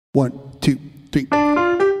1, 2, 3.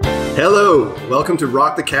 Hello, welcome to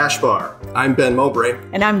Rock the Cash Bar. I'm Ben Mowbray.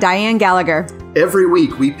 And I'm Diane Gallagher. Every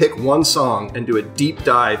week we pick one song and do a deep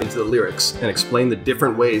dive into the lyrics and explain the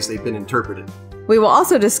different ways they've been interpreted. We will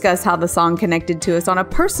also discuss how the song connected to us on a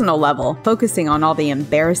personal level, focusing on all the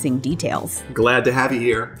embarrassing details. Glad to have you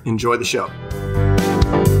here. Enjoy the show.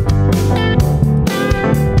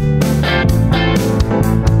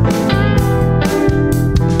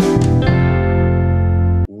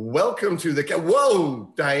 Welcome to the...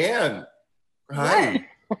 Whoa, Diane. Hi.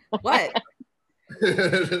 What?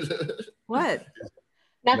 What?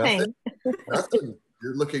 Nothing. Nothing.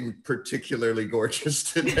 You're looking particularly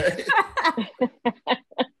gorgeous today.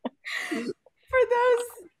 For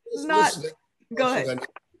those not... Go ahead.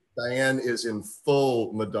 Diane is in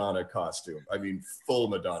full Madonna costume. I mean, full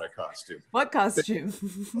Madonna costume. What costume?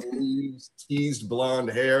 Teased blonde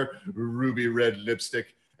hair, ruby red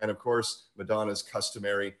lipstick, and of course, Madonna's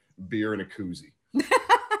customary beer in a koozie.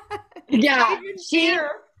 Yeah,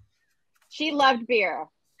 she loved beer.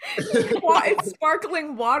 It's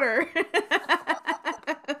sparkling water.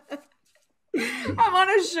 I'm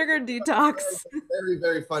on a sugar detox. Very,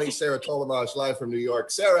 very funny. Sara Tollemache live from New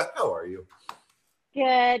York. Sara, how are you?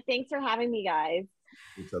 Good. Thanks for having me, guys.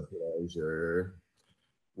 It's a pleasure.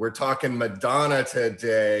 We're talking Madonna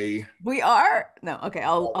today. We are? No, okay,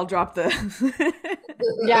 I'll drop the...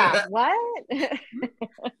 Yeah, what?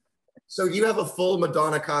 So you have a full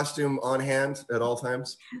Madonna costume on hand at all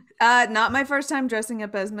times? Not my first time dressing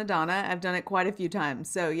up as Madonna. I've done it quite a few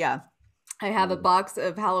times. So yeah, I have a box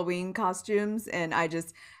of Halloween costumes and I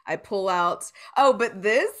pull out, but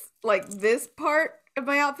this part of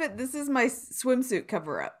my outfit, this is my swimsuit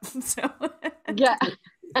cover up. So yeah.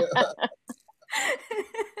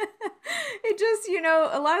 It just,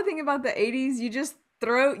 a lot of thing about the 80s,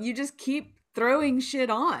 you just keep throwing shit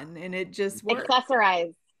on and it just works.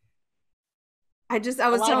 Accessorize. I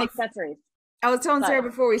was telling Sara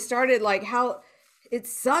before we started, like, how it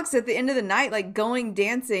sucks at the end of the night, like going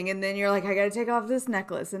dancing and then you're like, I got to take off this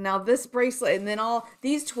necklace and now this bracelet and then all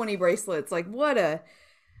these 20 bracelets. Like, this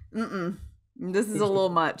is a little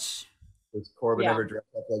much. Does Corbin ever dress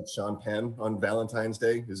up like Sean Penn on Valentine's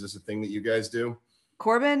Day? Is this a thing that you guys do?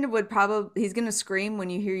 Corbin would he's going to scream when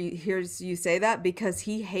hears you say that because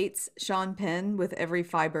he hates Sean Penn with every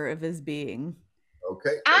fiber of his being.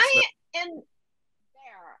 Okay. I am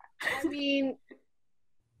there. I mean,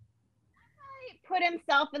 he put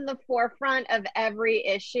himself in the forefront of every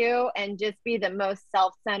issue and just be the most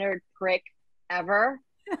self-centered prick ever.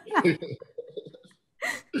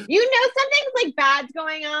 Something's like bad's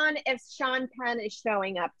going on if Sean Penn is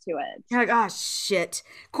showing up to it. You're like, oh shit.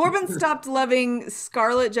 Corbin stopped loving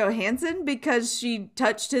Scarlett Johansson because she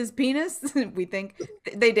touched his penis. We think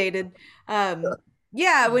they dated.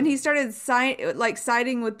 Yeah, when he started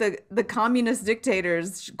siding with the communist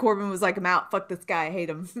dictators, Corbin was like, I'm out. Fuck this guy. I hate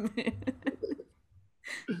him.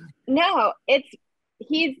 No,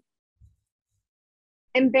 he's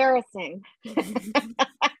embarrassing.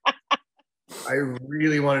 I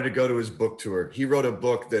really wanted to go to his book tour. He wrote a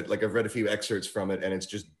book that, like, I've read a few excerpts from it, and it's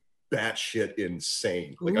just batshit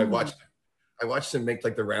insane. Like, I watched him make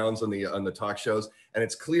like the rounds on the talk shows, and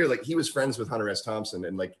it's clear like he was friends with Hunter S. Thompson,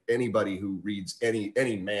 and like anybody who reads any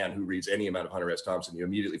man who reads any amount of Hunter S. Thompson, you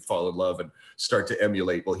immediately fall in love and start to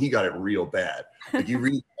emulate. Well, he got it real bad. Like, you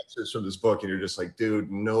read excerpts from this book, and you're just like,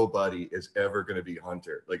 dude, nobody is ever going to be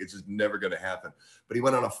Hunter. Like, it's just never going to happen. But he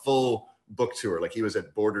went on a full book tour. Like, he was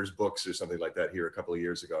at Borders Books or something like that here a couple of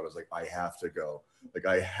years ago. And I was like, I have to go. Like,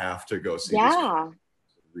 I have to go see this.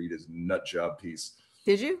 Read his nut job piece.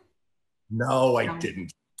 Did you? No, I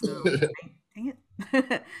didn't. Oh, dang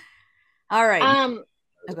it. All right. I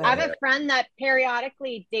have a friend that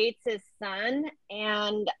periodically dates his son,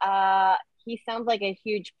 and he sounds like a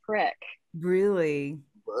huge prick. Really?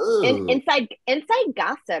 Inside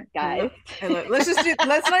gossip, guys. Let's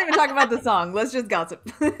not even talk about the song. Let's just gossip.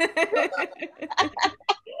 That's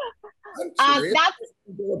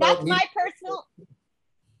my personal.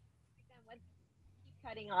 Keep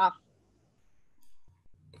cutting off.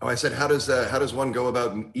 Oh, I said, how does one go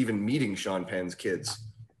about even meeting Sean Penn's kids?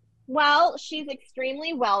 Well, she's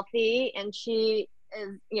extremely wealthy, and she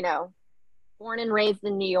is, born and raised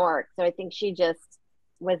in New York. So I think she just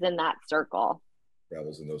was in that circle.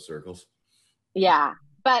 Travels in those circles. Yeah,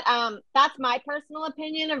 but that's my personal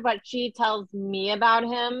opinion of what she tells me about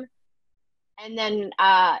him, and then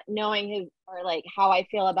knowing how I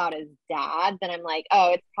feel about his dad, then I'm like,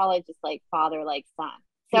 oh, it's probably just like father like son.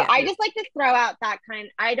 So yeah. I just like to throw out that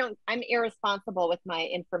I'm irresponsible with my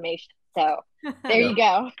information. So there you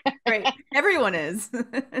go. Right. Everyone is.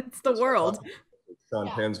 It's the world. Sean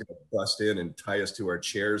Penn's gonna bust in and tie us to our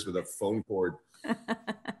chairs with a phone cord. Oh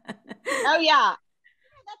yeah.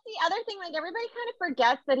 That's the other thing. Like everybody kind of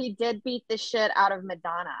forgets that he did beat the shit out of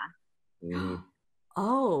Madonna. Mm-hmm.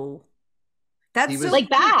 Oh, that's was, so like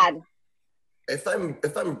bad. If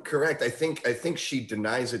I'm correct, I think she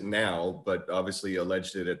denies it now, but obviously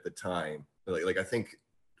alleged it at the time. Like I think,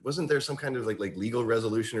 wasn't there some kind of like legal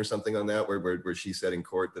resolution or something on that where she said in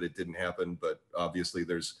court that it didn't happen, but obviously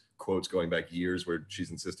there's quotes going back years where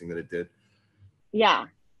she's insisting that it did. Yeah.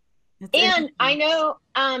 And I know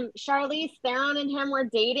Charlize Theron and him were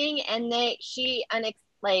dating, and she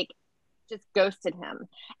just ghosted him.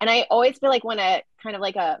 And I always feel like when a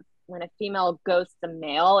female ghosts a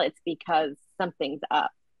male, it's because something's up.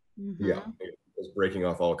 Mm-hmm. Yeah, because breaking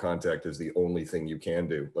off all contact is the only thing you can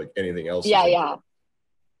do. Like anything else. Yeah.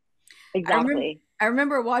 Exactly. I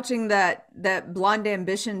remember watching that Blonde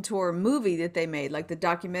Ambition tour movie that they made, like the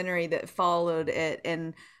documentary that followed it,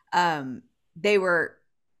 and they were,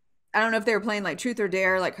 I don't know if they were playing like Truth or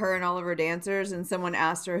Dare, like her and all of her dancers, and someone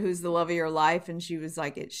asked her who's the love of your life, and she was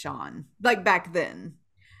like, it's Sean. Like back then.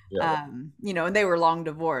 Yeah. And they were long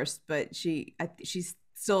divorced, but she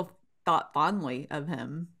still thought fondly of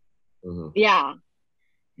him. Mm-hmm. Yeah.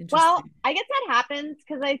 Well, I guess that happens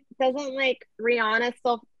because doesn't like Rihanna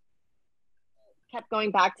still kept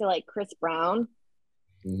going back to like Chris Brown.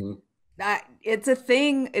 Mm-hmm. It's a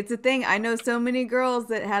thing. I know so many girls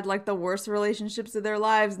that had like the worst relationships of their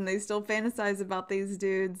lives, and they still fantasize about these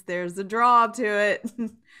dudes. There's a draw to it.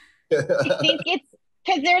 I think it's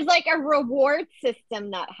because there's like a reward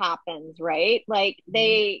system that happens, right? Like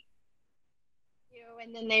they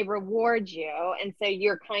and then they reward you, and so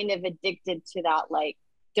you're kind of addicted to that like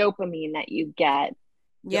dopamine that you get,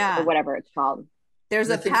 or whatever it's called. There's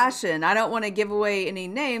a passion. I don't want to give away any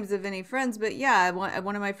names of any friends, but yeah,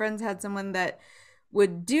 one of my friends had someone that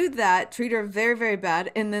would do that, treat her very, very bad,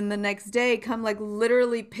 and then the next day come like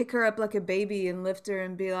literally pick her up like a baby and lift her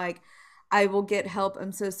and be like, I will get help.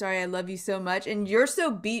 I'm so sorry. I love you so much. And you're so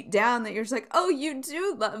beat down that you're just like, oh, you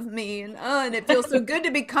do love me. And it feels so good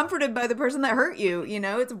to be comforted by the person that hurt you.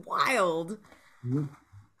 It's wild. Mm-hmm.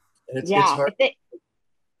 It's hard.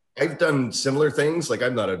 I've done similar things. Like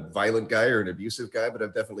I'm not a violent guy or an abusive guy, but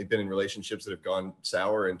I've definitely been in relationships that have gone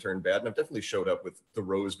sour and turned bad. And I've definitely showed up with the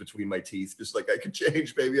rose between my teeth, just like I could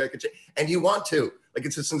change, baby, I could change. And you want to, like,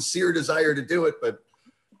 it's a sincere desire to do it, but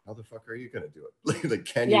how the fuck are you going to do it? Like,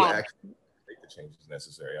 can you actually make the changes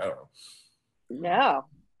necessary? I don't know. No,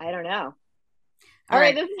 I don't know. All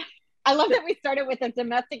right. I love that we started with a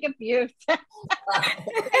domestic abuse.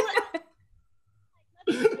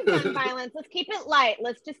 Gun violence. Let's keep it light.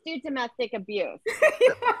 Let's just do domestic abuse.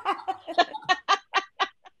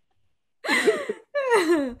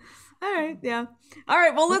 All right. Yeah. All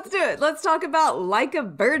right. Well, let's do it. Let's talk about Like a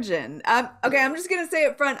Virgin. Okay. I'm just going to say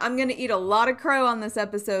up front, I'm going to eat a lot of crow on this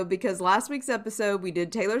episode because last week's episode, we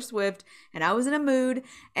did Taylor Swift and I was in a mood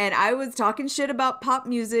and I was talking shit about pop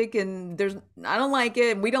music and I don't like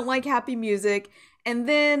it. And we don't like happy music. And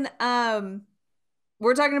then,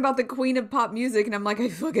 we're talking about the queen of pop music, and I'm like, I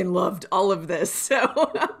fucking loved all of this. So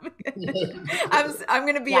I'm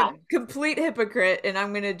going to be a complete hypocrite, and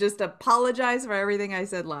I'm going to just apologize for everything I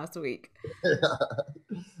said last week.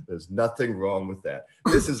 There's nothing wrong with that.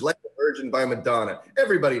 This is Like a Virgin by Madonna.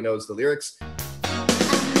 Everybody knows the lyrics.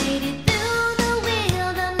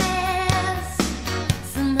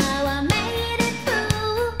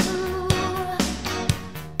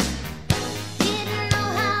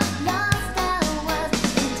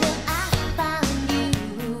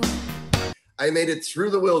 I made it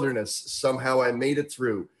through the wilderness. Somehow I made it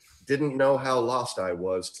through. Didn't know how lost I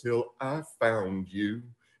was till I found you.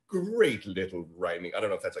 Great little rhyming. I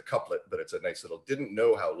don't know if that's a couplet, but it's a nice little, didn't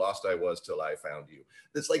know how lost I was till I found you.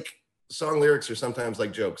 It's like song lyrics are sometimes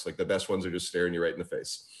like jokes. Like the best ones are just staring you right in the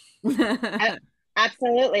face.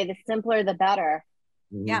 Absolutely. The simpler, the better.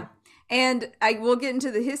 Mm-hmm. Yeah. And I will get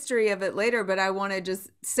into the history of it later, but I want to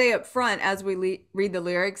just say up front as we read the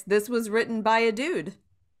lyrics, this was written by a dude.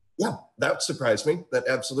 Yeah, that surprised me. That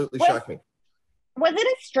absolutely shocked me. Was it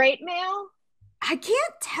a straight male? I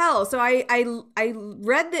can't tell. So I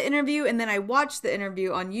read the interview and then I watched the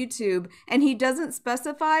interview on YouTube, and he doesn't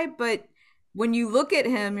specify, but when you look at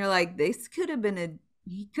him, you're like, he could have been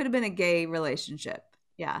a gay relationship.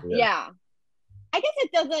 Yeah. I guess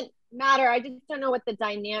it doesn't matter. I just don't know what the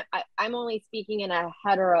dynamic. I'm only speaking in a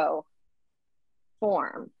hetero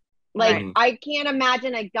form. Like I can't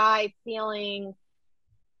imagine a guy feeling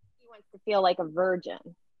he wants to feel like a virgin.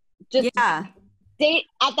 Just date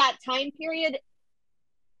at that time period.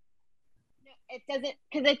 It doesn't,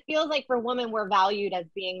 because it feels like for women we're valued as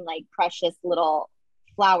being like precious little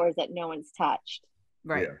flowers that no one's touched.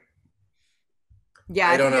 Right. Yeah. Yeah.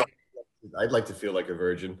 I don't know. I'd like to feel like a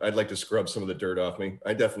virgin. I'd like to scrub some of the dirt off me.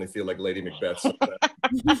 I definitely feel like Lady Macbeth sometimes.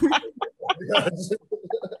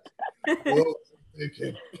 Whoa,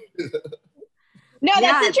 okay. No, Yeah.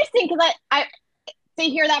 that's interesting because I to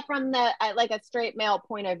hear that from the like a straight male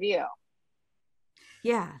point of view.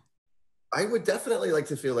 Yeah. I would definitely like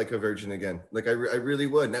to feel like a virgin again. Like I really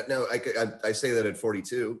would. Now I say that at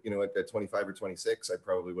 42, you know, at 25 or 26, I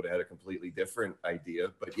probably would have had a completely different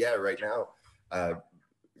idea. But yeah, right now,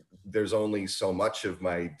 there's only so much of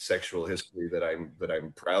my sexual history that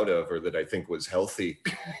I'm proud of or that I think was healthy.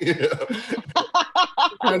 You know?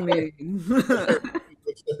 I mean,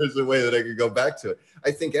 There's a way that I could go back to it.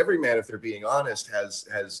 I think every man, if they're being honest,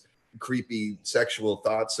 has creepy sexual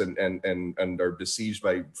thoughts and are besieged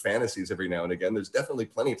by fantasies every now and again. There's definitely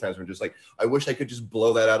plenty of times where I'm just like, I wish I could just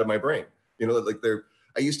blow that out of my brain. You know, like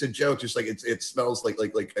I used to joke just like it smells like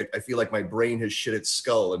I feel like my brain has shit its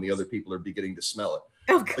skull and the other people are beginning to smell it.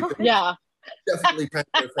 oh God. Like, Yeah. definitely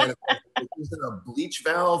is there a bleach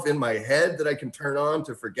valve in my head that I can turn on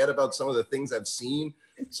to forget about some of the things I've seen,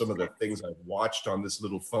 some of the things I've watched on this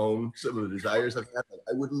little phone, some of the desires I've had?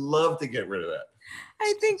 I would love to get rid of that.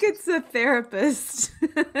 I think it's a therapist.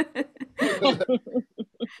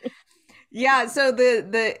 Yeah, so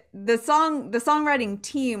the songwriting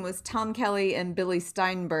team was Tom Kelly and Billy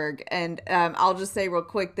Steinberg, and I'll just say real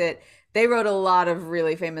quick that they wrote a lot of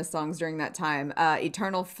really famous songs during that time.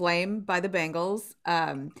 Eternal Flame by the Bangles,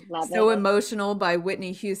 So Emotional by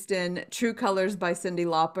Whitney Houston, True Colors by Cyndi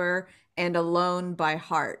Lauper, and Alone by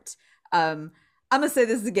Heart. I'm gonna say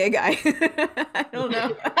this is a gay guy. I don't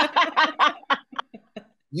know.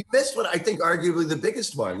 You missed what I think arguably the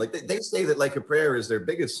biggest one. Like they say that Like a Prayer is their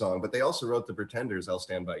biggest song, but they also wrote The Pretenders' I'll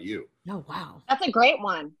Stand By You. Oh, wow. That's a great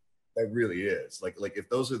one. That really is. Like if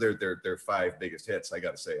those are their five biggest hits, I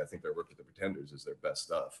gotta say, I think their work with The Pretenders is their best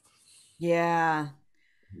stuff. Yeah.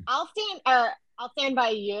 I'll Stand By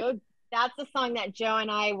You. That's a song that Joe and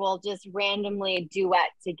I will just randomly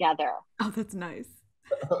duet together. Oh, that's nice.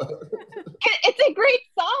 It's a great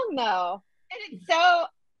song though. And it's so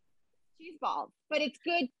cheeseballs, but it's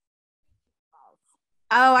good.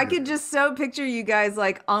 Oh, I could just so picture you guys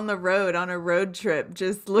like on the road on a road trip,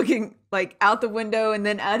 just looking like out the window and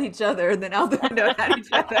then at each other and then out the window and at each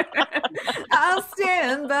other. I'll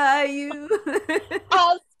stand by you.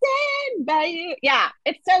 I'll stand by you. Yeah,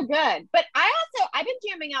 it's so good. But I've been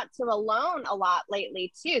jamming out to Alone a lot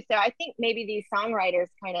lately too. So I think maybe these songwriters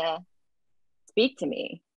kind of speak to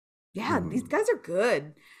me. Yeah, these guys are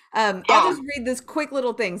good. I'll just read this quick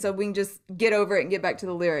little thing so we can just get over it and get back to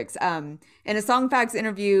the lyrics. In a Song Facts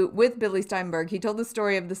interview with Billy Steinberg, he told the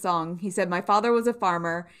story of the song. He said, "My father was a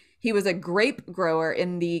farmer. He was a grape grower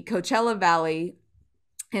in the Coachella Valley,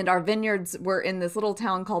 and our vineyards were in this little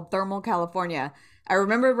town called Thermal, California. I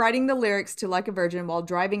remember writing the lyrics to Like a Virgin while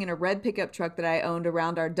driving in a red pickup truck that I owned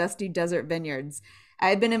around our dusty desert vineyards. I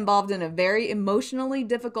had been involved in a very emotionally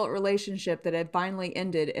difficult relationship that had finally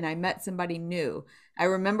ended, and I met somebody new. I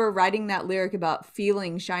remember writing that lyric about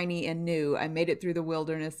feeling shiny and new. I made it through the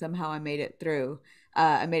wilderness. Somehow I made it through.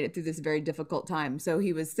 I made it through this very difficult time." So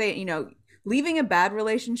he was saying, you know, leaving a bad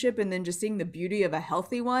relationship and then just seeing the beauty of a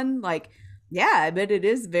healthy one. Like, yeah, I bet it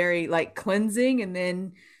is very like cleansing. And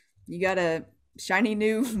then you got a shiny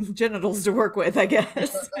new genitals to work with, I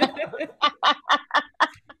guess.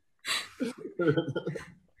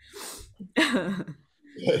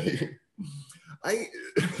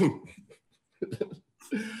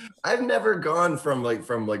 I've never gone from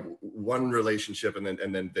one relationship and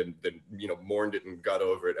then you know mourned it and got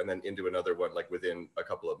over it and then into another one like within a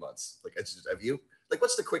couple of months. Like it's just, have you like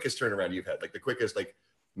what's the quickest turnaround you've had? Like the quickest like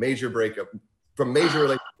major breakup from major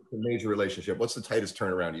relationship to major relationship. What's the tightest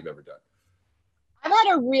turnaround you've ever done? I've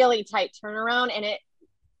had a really tight turnaround, and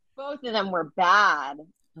both of them were bad.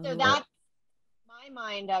 So that's my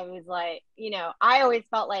mind. I was like, you know, I always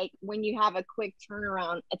felt like when you have a quick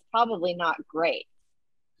turnaround, it's probably not great.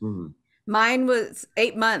 Mine was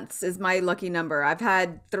 8 months is my lucky number. I've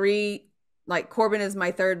had 3, like Corbin is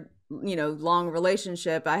my third, you know, long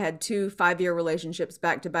relationship. I had 2 5-year relationships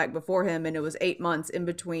back to back before him, and it was 8 months in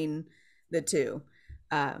between the two.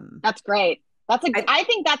 That's great. I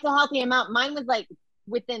think that's a healthy amount. Mine was like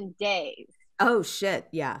within days. Oh shit.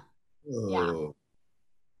 Yeah. Yeah.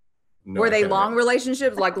 No, were they long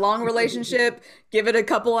relationships? Like long relationship, give it a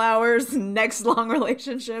couple hours, next long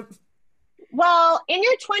relationship? Well, in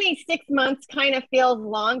your 26 months kind of feels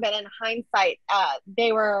long, but in hindsight,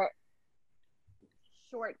 they were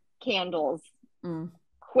short candles,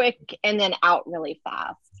 quick and then out really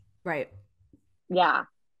fast. Right. Yeah.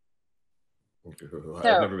 I've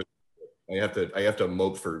I have to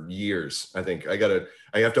mope for years. I think I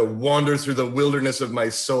have to wander through the wilderness of my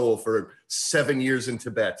soul for 7 years in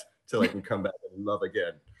Tibet till I can come back and love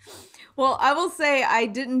again. Well, I will say I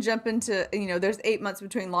didn't jump into, there's 8 months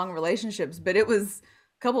between long relationships, but it was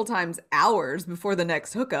a couple times hours before the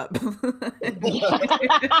next hookup.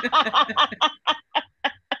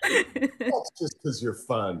 That's just because you're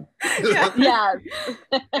fun. Yeah. Yeah.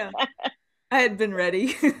 Yeah. I had been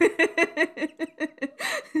ready.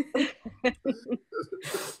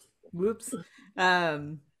 Whoops.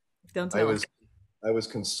 Don't tell. I was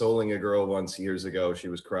consoling a girl once years ago. She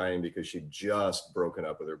was crying because she'd just broken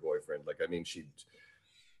up with her boyfriend. Like, I mean, she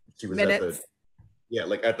was Minutes.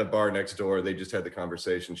 at the bar next door. They just had the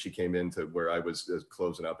conversation. She came into where I was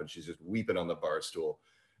closing up, and she's just weeping on the bar stool.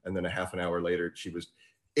 And then a half an hour later,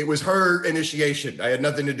 it was her initiation. I had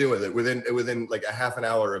nothing to do with it. Within like a half an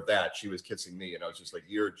hour of that, she was kissing me, and I was just like,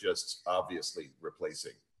 "You're just obviously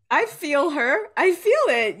replacing." I feel her. I feel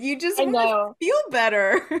it. You just want to feel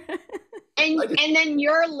better. And then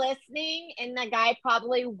you're listening, and the guy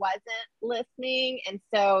probably wasn't listening, and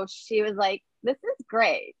so she was like, "This is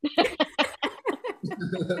great."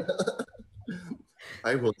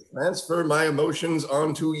 I will transfer my emotions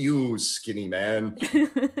onto you, skinny man.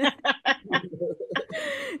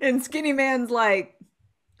 And skinny man's like,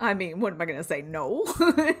 I mean, what am I gonna say? No.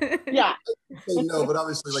 Yeah. Say no, but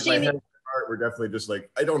obviously, like, my head and my heart were definitely just like,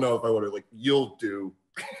 I don't know if I want to. Like, you'll do.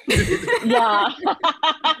 Yeah.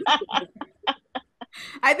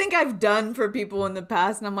 I think I've done for people in the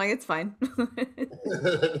past, and I'm like, it's fine.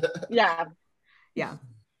 Yeah. Yeah.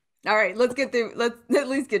 All right, let's at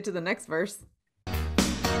least get to the next verse.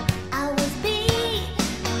 I was beat,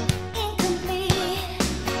 incomplete.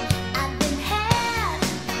 I've been had.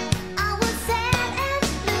 I was sad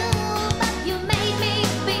and blue, but you made me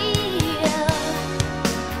feel.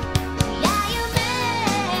 Yeah, you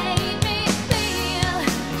made me feel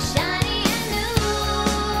shiny and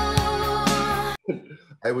new.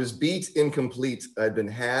 I was beat, incomplete. I'd been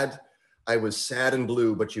had. I was sad and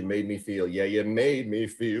blue, but you made me feel. Yeah, you made me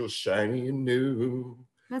feel shiny and new.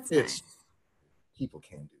 That's nice. People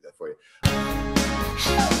can do that for you.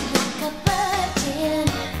 Like a virgin,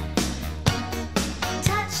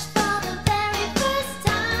 touched for the very first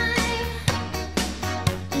time.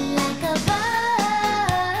 Like a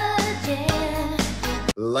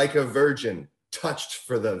virgin. Like a virgin, touched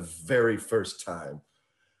for the very first time.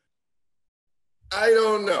 I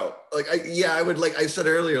don't know. I would like I said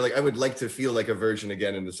earlier, like I would like to feel like a virgin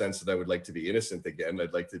again, in the sense that I would like to be innocent again.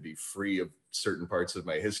 I'd like to be free of certain parts of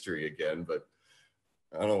my history again, but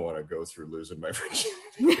I don't want to go through losing my virginity.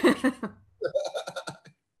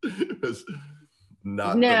 It was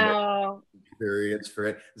not the experience for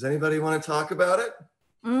it. Does anybody want to talk about it?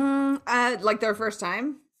 Like their first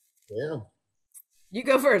time? Yeah. You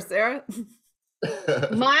go first, Sarah.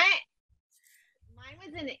 Mine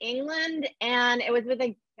was in England, and it was with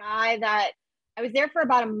a guy that I was there for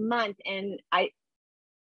about a month, and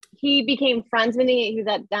he became friends with me. He was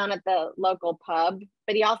down at the local pub,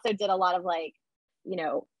 but he also did a lot of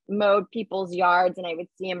mowed people's yards, and I would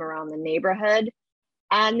see him around the neighborhood.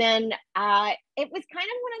 And then it was kind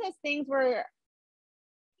of one of those things where I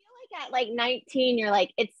feel like at like 19, you're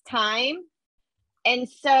like, it's time. And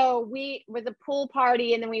so we was a pool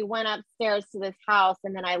party, and then we went upstairs to this house,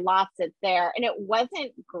 and then I lost it there, and it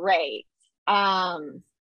wasn't great. Well,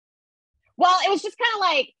 it was just kind of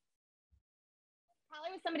like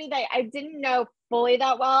probably with somebody that I didn't know fully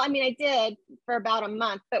that well. I mean, I did for about a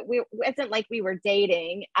month, but it wasn't like we were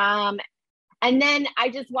dating. And then I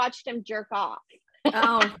just watched him jerk off.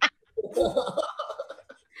 Oh,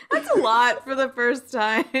 that's a lot for the first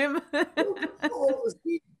time.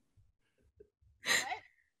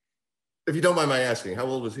 If you don't mind my asking, how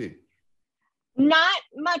old was he? Not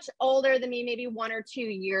much older than me, maybe 1 or 2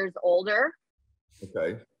 years older.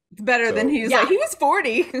 Okay. It's better than he was like, he was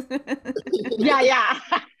 40. Yeah.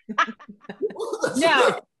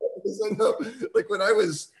 Yeah. Like when I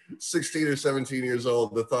was 16 or 17 years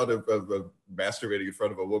old, the thought of masturbating in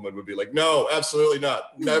front of a woman would be like, no, absolutely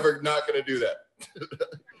not. Never, not going to do that.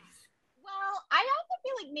 Well, I also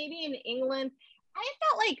feel like maybe in England, I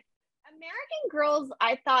felt like American girls,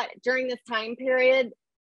 I thought during this time period,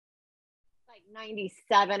 like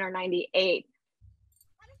 97 or 98,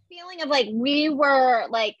 had a feeling of like we were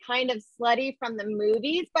like kind of slutty from the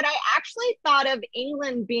movies, but I actually thought of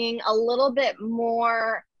England being a little bit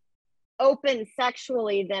more open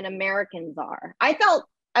sexually than Americans are. I felt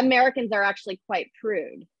Americans are actually quite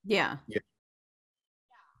prude. Yeah. That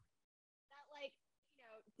like,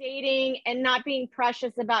 dating and not being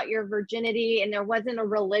precious about your virginity, and there wasn't a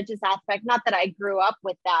religious aspect. Not that I grew up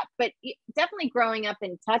with that, but definitely growing up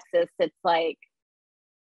in Texas, it's like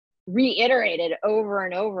reiterated over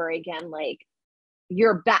and over again, like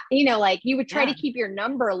you're back, you know, like you would try to keep your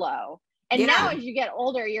number low. And now as you get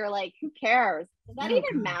older, you're like, who cares? Does that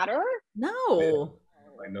even matter? No.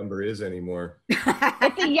 My number is anymore.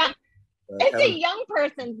 It's a young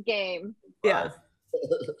person's game. Yeah.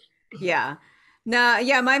 Yeah. No,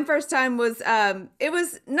 yeah, my first time was it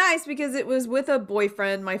was nice because it was with a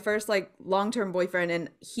boyfriend, my first like long-term boyfriend, and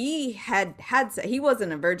he he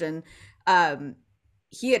wasn't a virgin.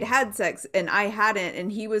 He had sex and I hadn't,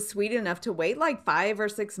 and he was sweet enough to wait like 5 or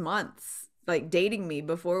 6 months like dating me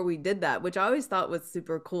before we did that, which I always thought was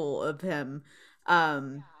super cool of him.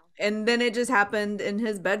 And then it just happened in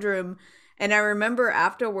his bedroom, and I remember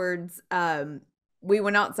afterwards we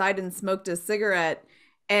went outside and smoked a cigarette,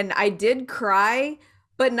 and I did cry,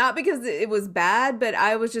 but not because it was bad, but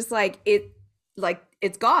I was just like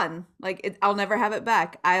it's gone. Like I'll never have it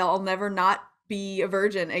back. I'll never not be a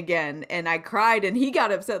virgin again. And I cried, and he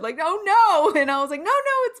got upset, like, oh no. And I was like, no,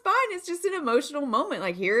 it's fine. It's just an emotional moment.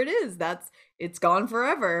 Like, here it is. It's gone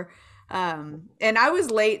forever. And I was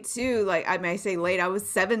late too. Like, I may say late, I was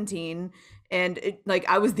 17, and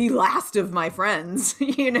I was the last of my friends.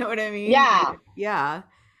 You know what I mean? Yeah. Yeah.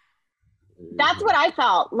 That's what I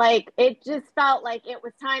felt like. It just felt like it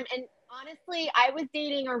was time. And honestly, I was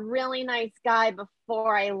dating a really nice guy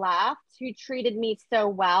before I left who treated me so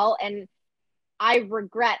well. And I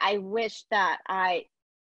wish that I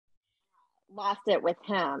lost it with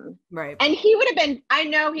him. Right. And he would have been, I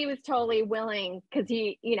know he was totally willing, because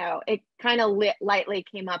he, you know, it kind of lightly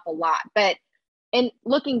came up a lot. But in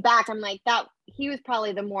looking back, I'm like, that he was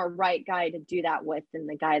probably the more right guy to do that with than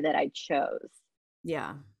the guy that I chose.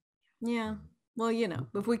 Yeah. Yeah. Well, you know,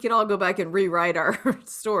 if we could all go back and rewrite our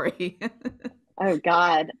story. Oh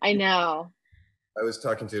God, I know. I was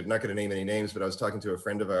talking to, not going to name any names, but I was talking to a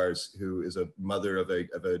friend of ours who is a mother of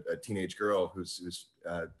a teenage girl who's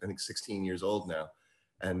I think 16 years old now,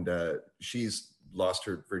 and she's lost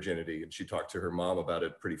her virginity, and she talked to her mom about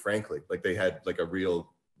it pretty frankly. Like they had like a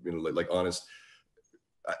real, you know, like honest.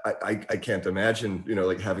 I can't imagine, you know,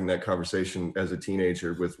 like having that conversation as a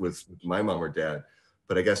teenager with my mom or dad.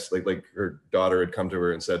 But I guess like her daughter had come to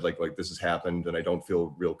her and said like this has happened, and I don't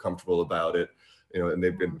feel real comfortable about it, you know. And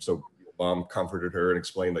they've been so. Mom comforted her and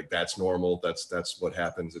explained like that's normal, that's what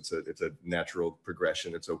happens, it's a natural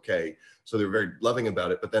progression, it's okay. So they were very loving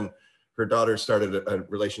about it. But then her daughter started a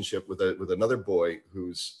relationship with another boy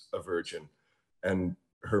who's a virgin, and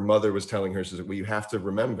her mother was telling her, she said, well, you have to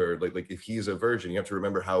remember, like if he's a virgin, you have to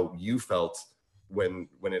remember how you felt when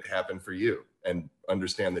it happened for you, and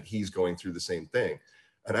understand that he's going through the same thing.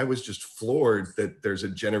 And I was just floored that there's a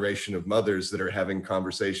generation of mothers that are having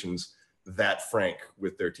conversations that frank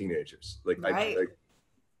with their teenagers. Like, right.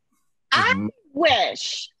 I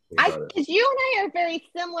wish, because you and I are very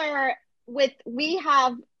similar with, we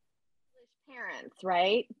have parents,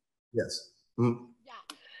 right? Yes. Mm-hmm.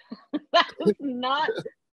 Yeah. That was not, I don't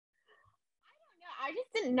know. I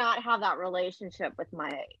just did not have that relationship with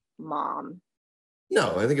my mom.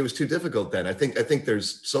 No, I think it was too difficult then. I think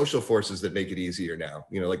there's social forces that make it easier now.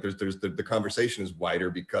 You know, like there's the conversation is wider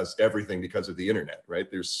because of the internet, right?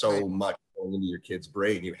 There's so much going into your kid's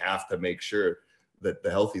brain. You have to make sure that the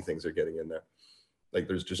healthy things are getting in there. Like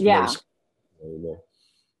there's just no anymore.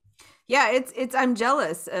 Yeah, it's I'm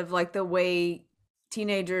jealous of like the way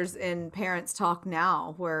teenagers and parents talk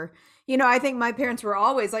now, where, you know, I think my parents were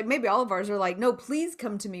always like, maybe all of ours are like, no, please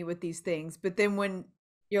come to me with these things. But then when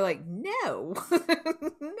you're like, no,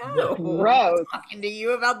 no, gross. I'm talking to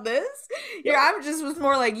you about this. Yeah, I just was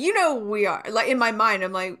more like, you know, we are like in my mind,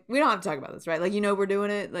 I'm like, we don't have to talk about this, right? Like, you know, we're doing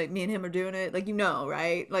it. Like me and him are doing it. Like, you know,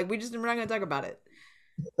 right? Like we're not going to talk about it.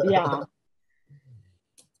 Yeah.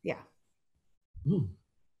 Yeah.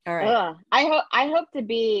 All right. I hope to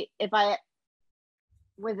be, if I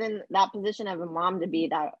was in that position of a mom, to be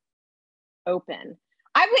that open.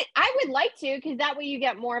 I would like to, because that way you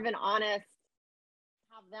get more of an honest,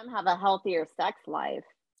 them have a healthier sex life.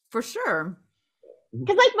 For sure.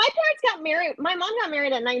 Because like my parents got married, my mom got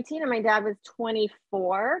married at 19 and my dad was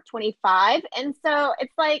 24, 25. And so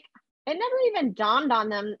it's like, it never even dawned on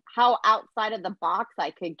them how outside of the box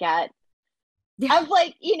I could get. Yeah. I was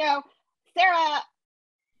like, you know, Sara,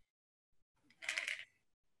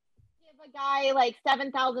 give a guy like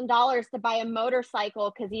 $7,000 to buy a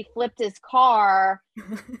motorcycle because he flipped his car.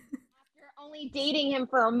 Only dating him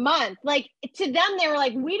for a month. Like, to them, they were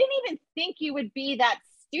like, we didn't even think you would be that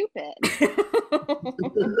stupid.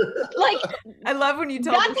 Like, I love when you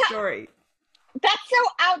tell the story. that's so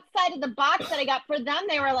outside of the box that I got. For them,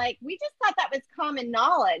 they were like, we just thought that was common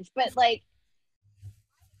knowledge. But like,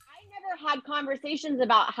 I never had conversations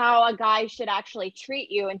about how a guy should actually treat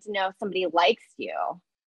you and to know if somebody likes you.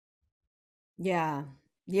 Yeah.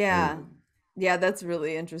 Yeah. Yeah, that's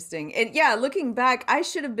really interesting. And yeah, looking back, I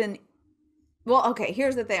should have been well, okay,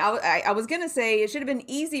 here's the thing. I was gonna say it should have been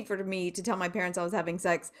easy for me to tell my parents I was having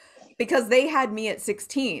sex because they had me at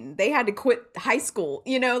 16. They had to quit high school,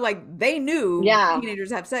 you know, like they knew Yeah.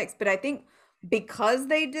 teenagers have sex. But I think because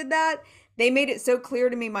they did that, they made it so clear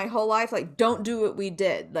to me my whole life, like, don't do what we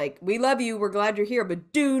did. Like, we love you, we're glad you're here,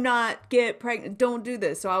 but do not get pregnant. Don't do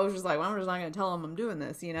this. So I was just like, well, I'm just not gonna tell them I'm doing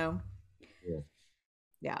this, you know?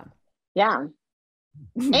 Yeah. Yeah.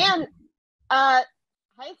 And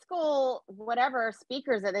high school whatever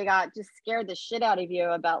speakers that they got just scared the shit out of you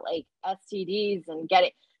about like STDs and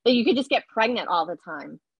that you could just get pregnant all the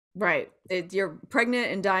time. Right. You're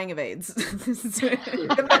pregnant and dying of AIDS.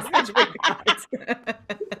 The message we got.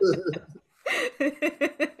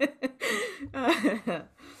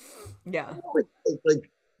 Yeah.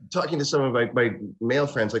 Like talking to some of my male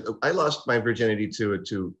friends, like I lost my virginity to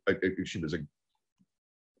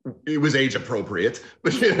it was age appropriate,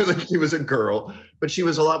 but like she was a girl, but she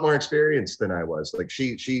was a lot more experienced than I was. Like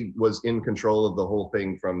she was in control of the whole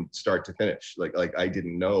thing from start to finish. Like I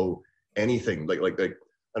didn't know anything. Like I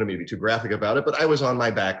don't mean to be too graphic about it, but I was on my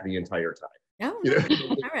back the entire time. Oh, you know?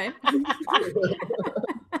 all right.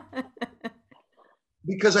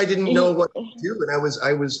 Because I didn't know what to do, and I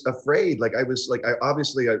was afraid. Like I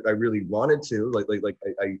obviously I really wanted to. Like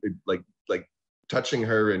touching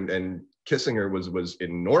her and kissing her was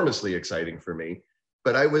enormously exciting for me,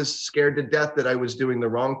 but I was scared to death that I was doing the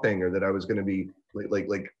wrong thing or that I was going to be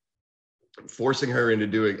like forcing her into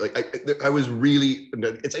doing I was really,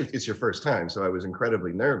 it's your first time, so I was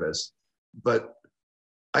incredibly nervous. But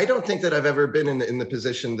I don't think that I've ever been in the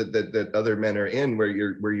position that other men are in, where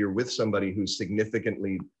you're with somebody who's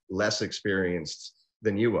significantly less experienced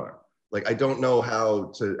than you are. Like, I don't know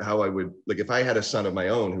how I would, like, if I had a son of my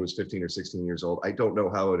own who was 15 or 16 years old, I don't know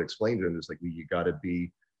how I would explain to him, just like, you got to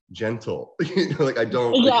be gentle. You know, like, I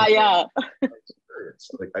don't. Yeah.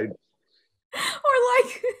 Like, Or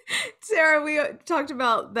like Sarah, we talked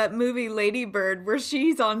about that movie Lady Bird where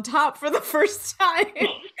she's on top for the first time.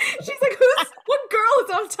 She's like, what girl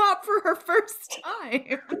is on top for her first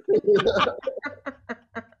time?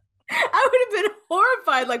 I would have been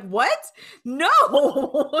horrified. Like, what?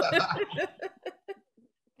 No.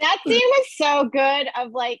 That scene was so good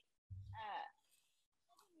of like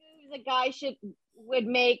moves a guy would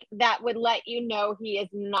make that would let you know he is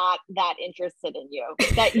not that interested in you.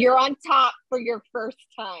 That you're on top for your first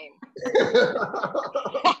time.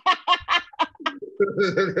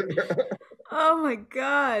 Oh my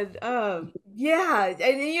God. Yeah.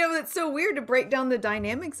 And you know, it's so weird to break down the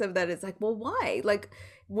dynamics of that. It's like, well, why? Like,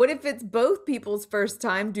 what if it's both people's first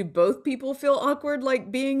time? Do both people feel awkward,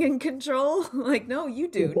 like being in control? Like, no, you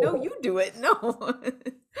do. No, you do it. No.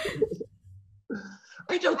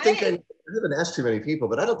 I don't think I haven't asked too many people,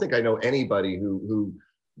 but I don't think I know anybody who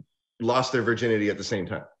lost their virginity at the same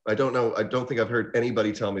time. I don't know. I don't think I've heard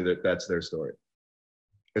anybody tell me that that's their story.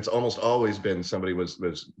 It's almost always been somebody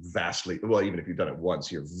was vastly, well, even if you've done it once,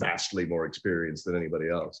 you're vastly more experienced than anybody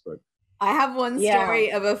else. But I have one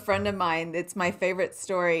story of a friend of mine. It's my favorite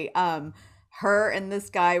story. Her and this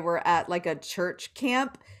guy were at like a church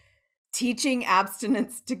camp teaching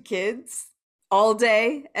abstinence to kids all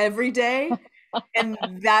day, every day. And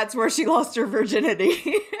that's where she lost her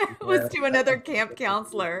virginity. Was to another camp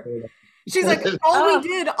counselor. She's like, all we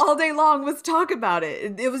did all day long was talk about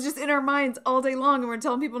it. It was just in our minds all day long, and we're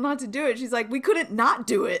telling people not to do it. She's like, we couldn't not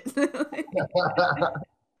do it.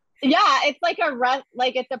 Yeah, it's like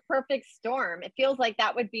it's a perfect storm. It feels like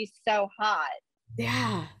that would be so hot.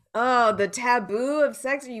 Yeah. Oh, the taboo of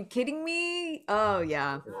sex. Are you kidding me? Oh,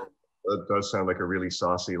 yeah. That does sound like a really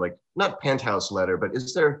saucy, like, not penthouse letter, but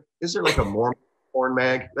is there like a Mormon porn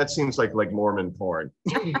mag? That seems like Mormon porn.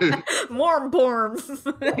 Mormon porn.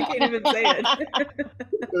 I can't even say it.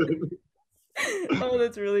 Oh,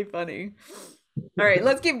 that's really funny. All right,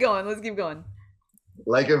 let's keep going.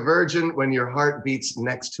 Like a virgin when your heart beats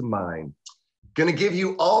next to mine. Gonna give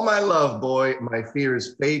you all my love, boy. My fear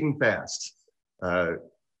is fading fast. So,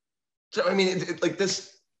 I mean, like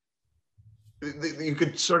this, you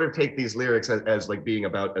could sort of take these lyrics as like being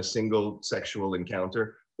about a single sexual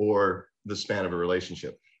encounter or the span of a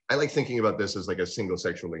relationship. I like thinking about this as like a single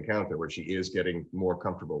sexual encounter where she is getting more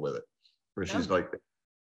comfortable with it. Where she's like,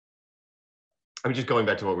 I'm just going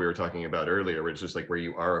back to what we were talking about earlier, where it's just like where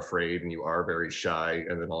you are afraid and you are very shy,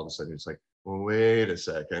 and then all of a sudden it's like, well, wait a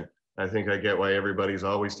second, I think I get why everybody's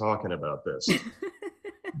always talking about this.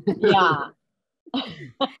 Yeah.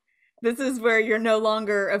 This is where you're no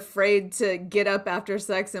longer afraid to get up after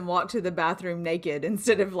sex and walk to the bathroom naked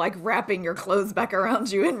instead of like wrapping your clothes back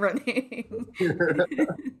around you and running.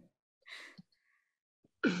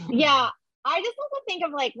 Yeah. I just also think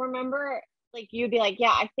of like, remember, like you'd be like, yeah,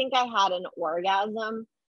 I think I had an orgasm.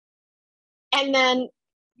 And then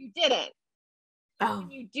you didn't. Oh,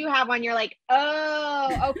 When you do have one, you're like,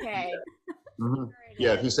 oh, okay. Mhm. There it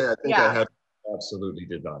Yeah, is. if you say I think I Yeah. have, absolutely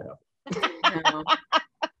did not have. no.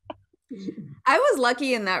 I was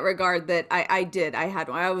lucky in that regard that I did. I had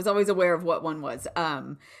one. I was always aware of what one was.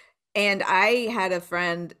 And I had a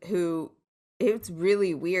friend who it's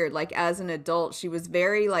really weird. Like as an adult, she was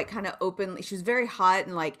very like kind of openly, she was very hot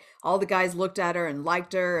and like all the guys looked at her and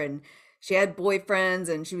liked her and she had boyfriends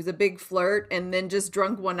and she was a big flirt. And then just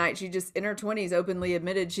drunk one night, she just in her 20s openly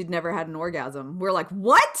admitted she'd never had an orgasm. We're like,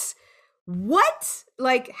 what? What?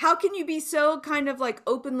 Like, how can you be so kind of like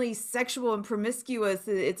openly sexual and promiscuous?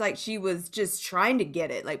 It's like she was just trying to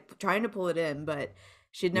get it, like trying to pull it in, but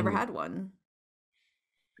she'd never Mhm. had one.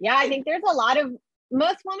 Yeah, I think there's a lot of,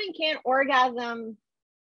 most women can't orgasm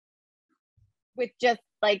with just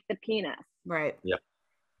like the penis. Right.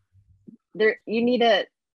 There, you need a,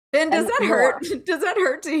 Ben, does And that more. hurt? Does that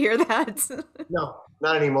hurt to hear that? No,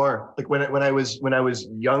 not anymore. Like when I was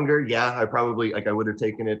younger, yeah, I probably like I would have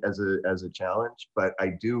taken it as a challenge. But I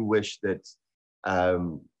do wish that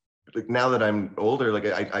like now that I'm older, like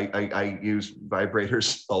I use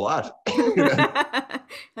vibrators a lot. You know?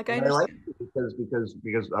 Like I And I like understand. it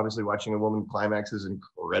because obviously watching a woman climax is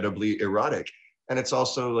incredibly erotic. And it's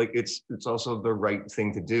also like it's also the right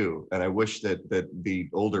thing to do. And I wish that the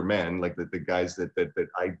older men, like the guys that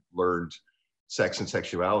I learned sex and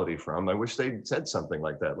sexuality from, I wish they said something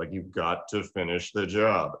like that. Like you've got to finish the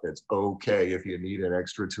job. It's okay if you need an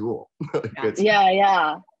extra tool. Like, Yeah. it's-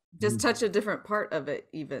 yeah. Just touch a different part of it,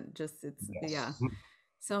 even. Just it's Yes. yeah.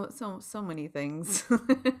 So many things. I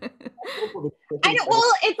know.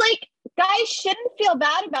 Well, it's like guys shouldn't feel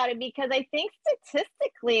bad about it because I think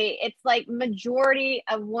statistically, it's like majority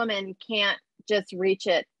of women can't just reach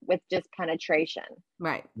it with just penetration.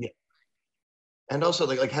 Right. And also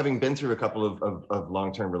like having been through a couple of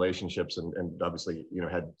long-term relationships and obviously, you know,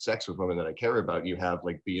 had sex with women that I care about, you have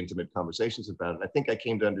like the intimate conversations about it. I think I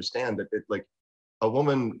came to understand that it like a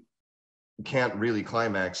woman can't really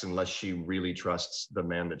climax unless she really trusts the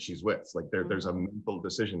man that she's with. Like there's a mental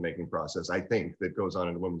decision-making process, I think, that goes on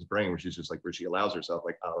in a woman's brain where she's just like, where she allows herself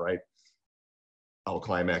like, all right, I'll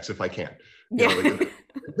climax if I can. You know, Yeah. like,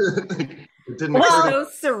 it didn't We're occur to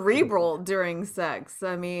so cerebral during sex.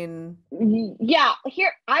 I mean, Yeah,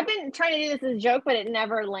 here I've been trying to do this as a joke, but it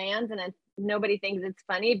never lands, and nobody thinks it's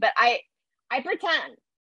funny. But I pretend.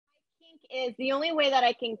 Is the only way that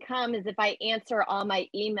I can come is if I answer all my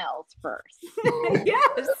emails first.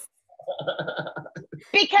 yes.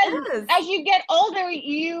 Because Yes. as you get older,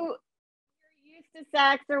 you're used to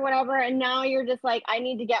sex or whatever, and now you're just like, I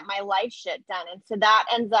need to get my life shit done. And so that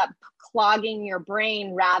ends up clogging your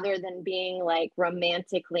brain rather than being like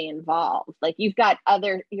romantically involved. Like you've got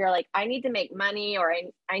you're like, I need to make money or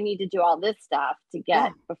I need to do all this stuff to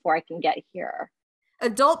get before I can get here.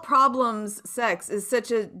 Adult problems sex is such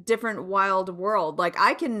a different wild world. Like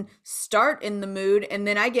I can start in the mood and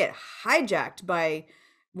then I get hijacked by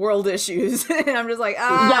world issues and I'm just like,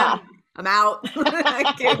 Yeah. I'm out.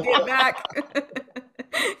 I can't get back.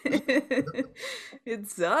 It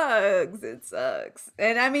sucks.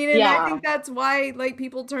 And I mean, and I Yeah. think that's why like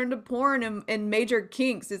people turn to porn and major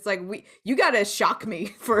kinks. It's like you gotta shock me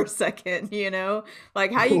for a second, you know?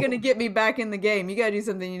 Like how you gonna get me back in the game? You gotta do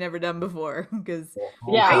something you never done before. Because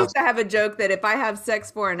I Yeah. used to have a joke that if I have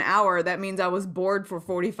sex for an hour, that means I was bored for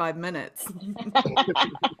 45 minutes.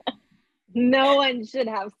 No one should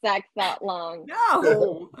have sex that long.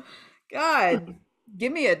 No. God.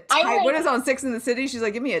 Give me a tight, what is on 6 in the City? She's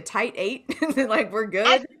like, give me a tight 8. And then like we're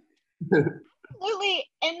good. Absolutely.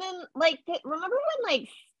 And then like remember when like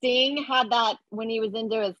Sting had that when he was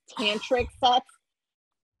into his tantric sets?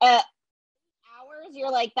 Hours,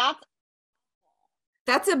 you're like,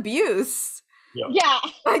 That's abuse. yeah.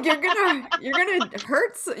 Like you're gonna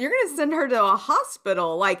send her to a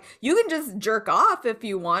hospital. Like you can just jerk off if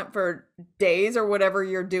you want for days or whatever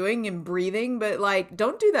you're doing and breathing, but like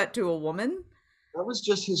don't do that to a woman. That was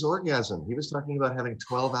just his orgasm. He was talking about having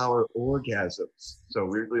 12-hour orgasms. So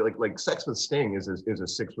weirdly, like sex with Sting is a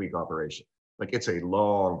 6-week operation. Like it's a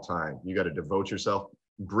long time. You got to devote yourself.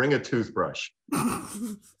 Bring a toothbrush.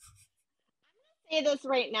 Say this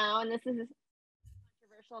right now, and this is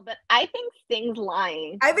controversial, but I think Sting's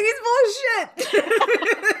lying. I think it's bullshit.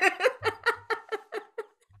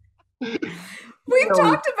 We've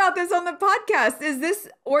talked about this on the podcast. Is this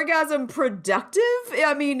orgasm productive?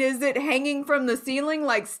 I mean, is it hanging from the ceiling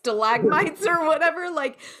like stalagmites or whatever?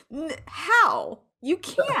 Like, how? You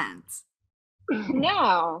can't.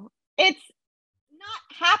 No, it's not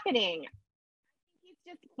happening. He's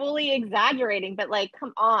just fully exaggerating, but like,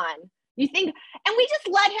 come on. You think, and we just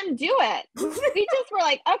let him do it. We just were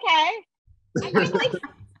like, okay. I mean, like,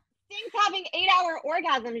 Sting's having 8-hour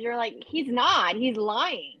orgasms. You're like, he's not. He's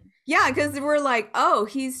lying. Yeah, because we're like, oh,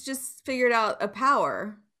 he's just figured out a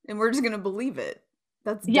power, and we're just gonna believe it.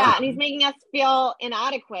 That's Yeah, dumb. and he's making us feel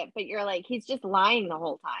inadequate, but you're like, he's just lying the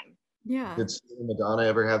whole time. Yeah. Did Sting and Madonna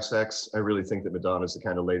ever have sex? I really think that Madonna's the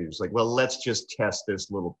kind of lady who's like, well, let's just test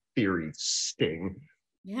this little theory, Sting.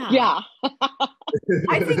 Yeah. Yeah.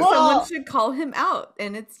 I think Well- someone should call him out,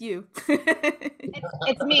 and it's you.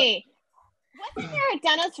 It's me. Wasn't there a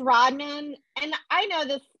Dennis Rodman? And I know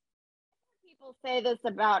this, people say this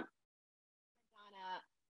about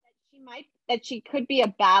Madonna, that she could be a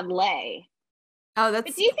bad lay. Oh, But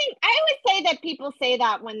that's do you think, I always say that people say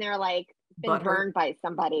that when they're like been Butthurt. burned by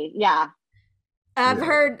somebody. Yeah. I've Yeah.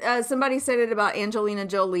 heard somebody said it about Angelina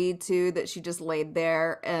Jolie too, that she just laid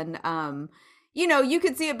there, and you know, you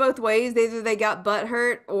could see it both ways. Either they got butt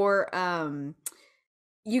hurt, or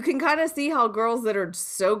you can kind of see how girls that are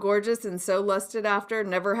so gorgeous and so lusted after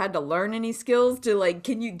never had to learn any skills to like,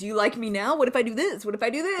 do you like me now? What if I do this? What if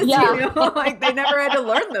I do this? Yeah. You know, like they never had to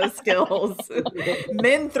learn those skills.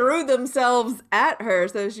 Men threw themselves at her,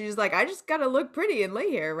 so she's like, I just gotta look pretty and lay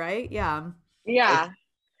here, right? Yeah. Yeah.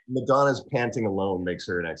 Madonna's panting alone makes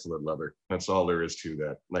her an excellent lover. That's all there is to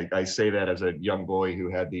that. Like, I say that as a young boy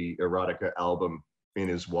who had the erotica album in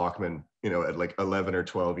his Walkman, you know, at like 11 or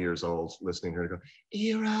 12 years old, listening to her go,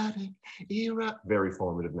 erotic, erotic. Very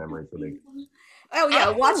formative memory for me. Oh yeah,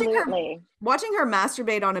 Absolutely. watching her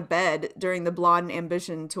masturbate on a bed during the Blonde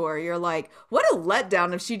Ambition tour, you're like, what a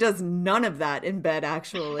letdown if she does none of that in bed,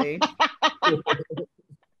 actually.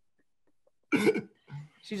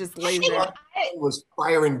 She just lays there. It was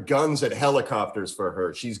firing guns at helicopters for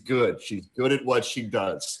her. She's good. She's good at what she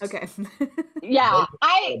does. Okay. Yeah.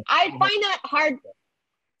 I find that hard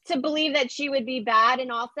to believe that she would be bad.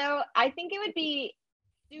 And also, I think it would be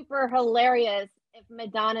super hilarious if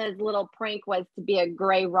Madonna's little prank was to be a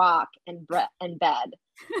gray rock in bed.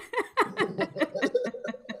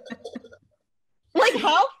 Like,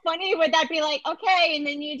 how funny would that be? Like, okay, and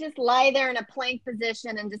then you just lie there in a plank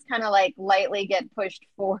position and just kind of like lightly get pushed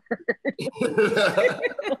forward.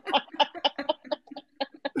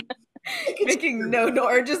 Making no,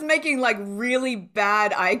 or just making like really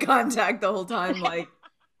bad eye contact the whole time, like.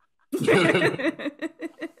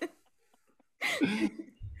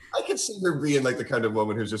 I could see her being like the kind of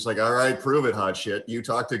woman who's just like, all right, prove it, hot shit. You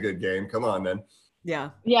talked a good game. Come on, then. Yeah,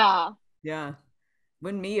 Yeah.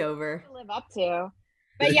 win me over. To live up to.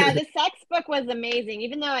 But yeah, the sex book was amazing,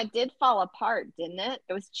 even though it did fall apart, didn't it?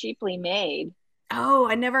 It was cheaply made. Oh,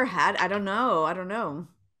 I never had. I don't know. I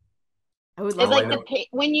would It's love. like I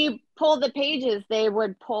when you pull the pages, they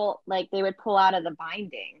would pull out of the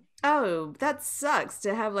binding. Oh, that sucks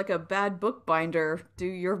to have like a bad bookbinder do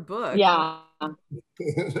your book. Yeah.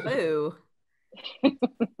 Ooh.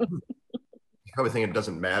 Probably think it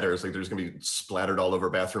doesn't matter. It's like there's gonna be splattered all over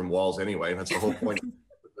bathroom walls anyway. That's the whole point.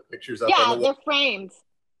 The pictures up Yeah, on the wall. they're framed.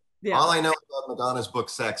 Yeah. All I know about Madonna's book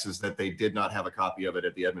Sex is that they did not have a copy of it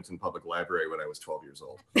at the Edmonton Public Library when I was 12 years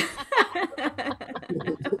old.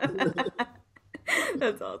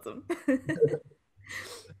 That's awesome.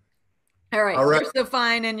 All right. All right. You're so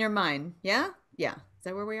fine in your mind. Yeah? Yeah. Is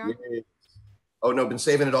that where we are? Oh no, been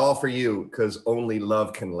saving it all for you because only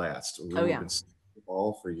love can last. Oh, yeah. Been saving it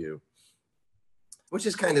all for you. Which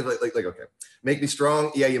is kind of like okay. Make me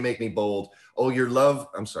strong, yeah, you make me bold. Oh, your love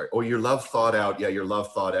thought out, yeah, your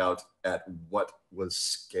love thought out at what was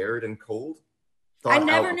scared and cold. I Thought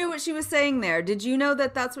never out- knew what she was saying there. Did you know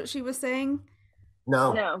that that's what she was saying?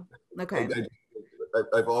 No. No. Okay.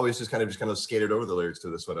 I've always just kind of skated over the lyrics to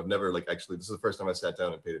this one. I've never actually. This is the first time I sat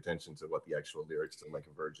down and paid attention to what the actual lyrics to Like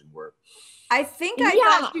a Virgin were. I think I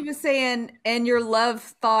Yeah. thought she was saying, and your love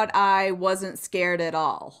thought I wasn't scared at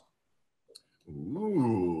all.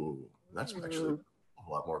 Ooh, that's actually a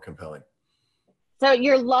lot more compelling. So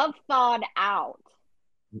your love thawed out.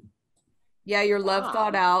 Yeah, your love Wow.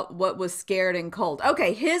 thought out what was scared and cold.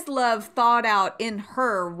 Okay, his love thought out in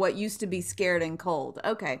her what used to be scared and cold.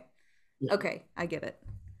 Okay. Yeah. Okay, I get it.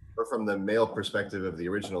 Or from the male perspective of the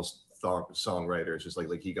original songwriter, it's just like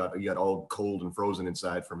he got all cold and frozen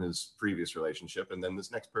inside from his previous relationship, and then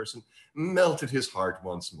this next person melted his heart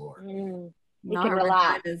once more. You Now can her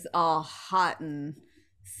relax. vagina is all hot and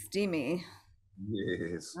steamy.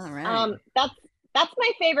 Yes. All right. That's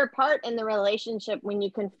my favorite part in the relationship, when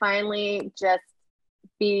you can finally just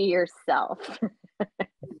be yourself.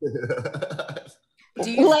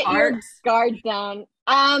 Do you Let your fart? guard down.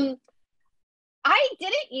 I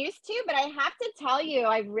didn't used to, but I have to tell you,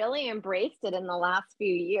 I've really embraced it in the last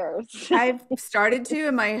few years. I've started to,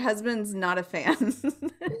 and my husband's not a fan.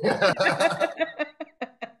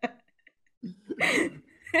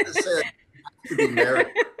 Just saying, to be married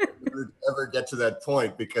would ever get to that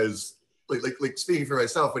point, because like speaking for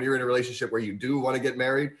myself, when you're in a relationship where you do want to get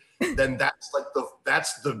married, then that's like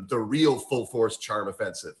the real full force charm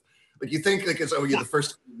offensive. Like you think like it's you're the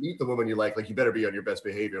first time you meet the woman you like you better be on your best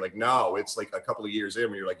behavior. Like no, it's like a couple of years in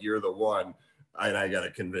where you're like, you're the one, and I gotta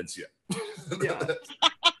convince you. Yeah.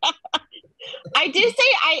 I do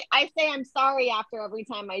say I say I'm sorry after every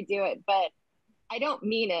time I do it, but I don't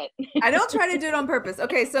mean it. I don't try to do it on purpose.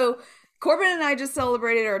 Okay, so Corbin and I just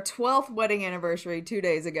celebrated our 12th wedding anniversary 2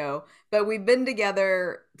 days ago, but we've been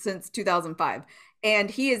together since 2005.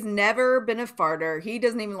 And he has never been a farter. He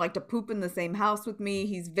doesn't even like to poop in the same house with me.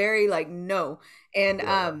 He's very like, no.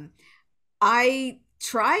 And I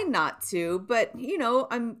try not to, but you know,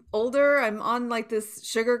 I'm older. I'm on like this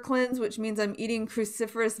sugar cleanse, which means I'm eating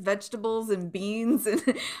cruciferous vegetables and beans. And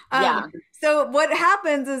Yeah. so what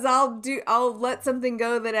happens is I'll let something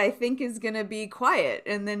go that I think is gonna be quiet,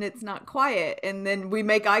 and then it's not quiet, and then we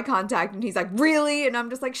make eye contact, and he's like, "Really?" And I'm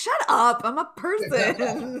just like, "Shut up! I'm a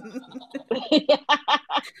person.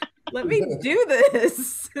 Let me do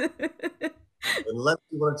this." Unless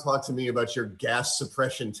you want to talk to me about your gas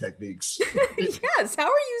suppression techniques. Yes. How are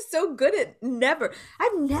you so good at never?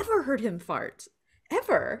 I've never heard him fart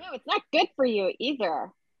ever. No, it's not good for you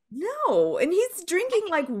either. No, and he's drinking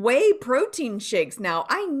like whey protein shakes now.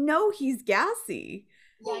 I know he's gassy.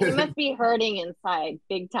 Yeah, you must be hurting inside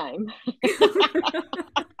big time.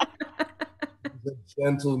 The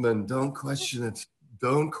gentleman, don't question it.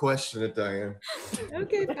 Don't question it, Diane.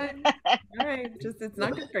 Okay, fine. All right, just it's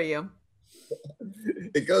not good for you.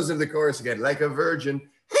 It goes into the chorus again, like a virgin.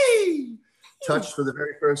 Hey! Touched for the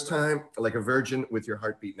very first time, like a virgin with your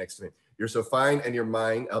heartbeat next to me. You're so fine and you're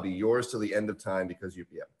mine. I'll be yours till the end of time because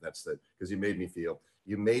because you made me feel.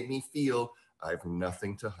 You made me feel I've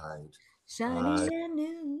nothing to hide. Shiny and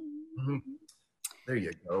new. There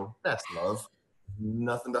you go. That's love.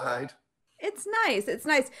 Nothing to hide. It's nice. It's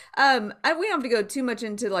nice. We don't have to go too much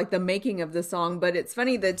into like the making of the song, but it's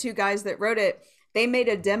funny, the two guys that wrote it, they made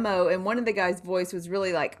a demo, and one of the guys' voice was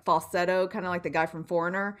really like falsetto, kind of like the guy from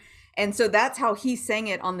Foreigner. And so that's how he sang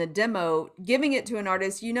it on the demo. Giving it to an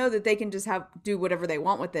artist, you know that they can just do whatever they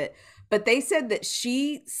want with it. But they said that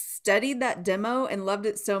she studied that demo and loved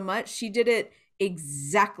it so much, she did it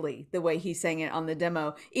exactly the way he sang it on the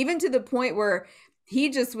demo, even to the point where he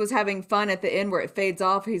just was having fun at the end where it fades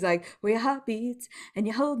off. He's like, "We're heartbeats, and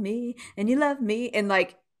you hold me, and you love me," and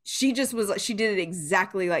like she just was like, she did it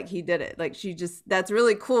exactly like he did it. Like that's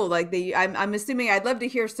really cool. Like I'm assuming, I'd love to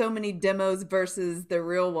hear so many demos versus the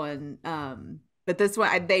real one. But this one,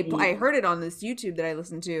 I heard it on this YouTube that I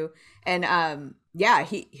listened to, and yeah, I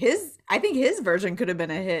think his version could have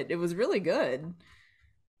been a hit. It was really good.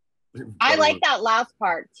 I like that last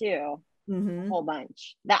part too. Mm-hmm. A whole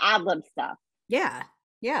bunch. The ad-lib stuff. Yeah,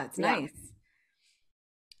 it's Yeah.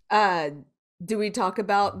 nice. Do we talk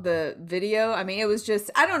about the video? I mean, it was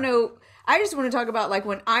just, I don't know. I just want to talk about like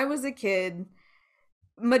when I was a kid,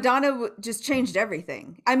 Madonna just changed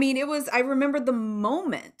everything. I mean, I remember the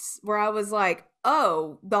moment where I was like,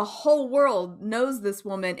 oh, the whole world knows this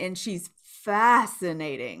woman and she's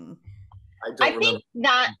fascinating. I think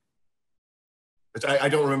that I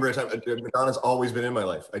don't remember a time. Madonna's always been in my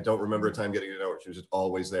life. I don't remember a time getting to know her. She was just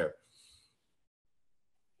always there.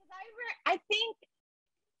 I think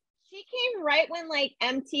she came right when like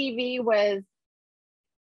MTV was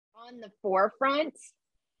on the forefront,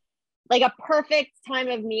 like a perfect time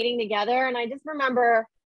of meeting together. And I just remember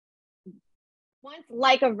once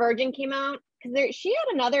Like a Virgin came out, because she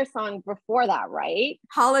had another song before that, right?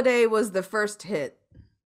 Holiday was the first hit.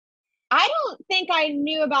 I don't think I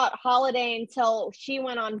knew about Holiday until she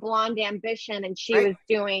went on Blonde Ambition and she was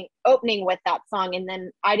doing opening with that song. And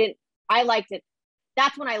then I liked it.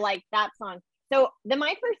 That's when I liked that song. So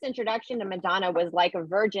my first introduction to Madonna was Like a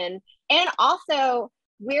Virgin, and also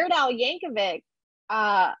Weird Al Yankovic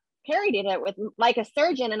parodied it with Like a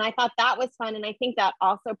Surgeon, and I thought that was fun, and I think that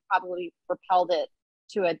also probably propelled it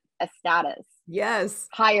to a status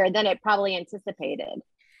higher than it probably anticipated.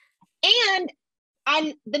 And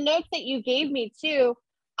on the notes that you gave me too,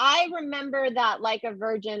 I remember that Like a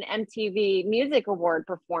Virgin MTV Music Award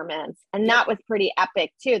performance, and that was pretty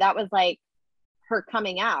epic too. That was like her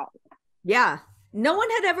coming out. Yeah. No one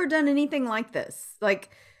had ever done anything like this. Like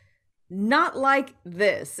not like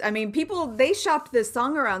this. I mean, people, they shopped this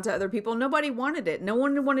song around to other people. Nobody wanted it. No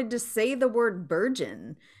one wanted to say the word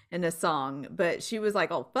virgin in a song, but she was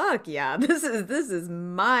like, "Oh fuck yeah, this is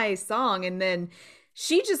my song." And then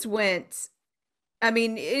she just went, I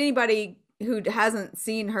mean, anybody who hasn't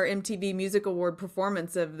seen her MTV Music Award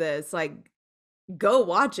performance of this, like, go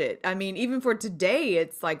watch it. I mean, even for today,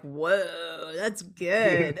 it's like, whoa, that's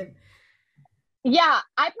good. Yeah,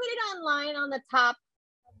 I put it online on the top,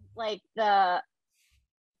 like the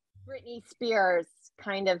Britney Spears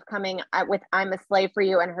kind of coming with "I'm a Slave for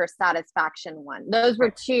You" and her Satisfaction one. Those were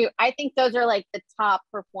two. I think those are like the top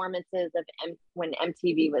performances of when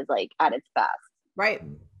MTV was like at its best. Right.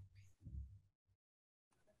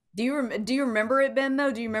 Do you remember it, Ben,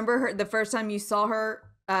 though? Do you remember her the first time you saw her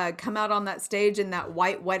come out on that stage in that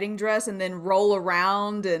white wedding dress and then roll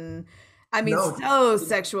around? And I mean, No. so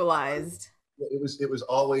sexualized. It was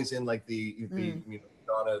always in like the you know,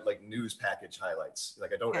 Madonna like news package highlights.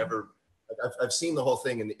 Like I don't ever, like I've seen the whole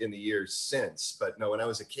thing in the years since, but no, when I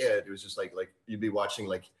was a kid, it was just like you'd be watching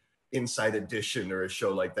like Inside Edition or a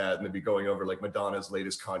show like that, and they'd be going over like Madonna's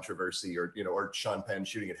latest controversy, or you know, or Sean Penn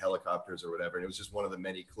shooting at helicopters or whatever. And it was just one of the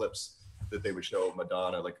many clips that they would show of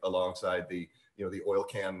Madonna, like alongside the, you know, the oil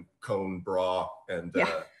can cone bra and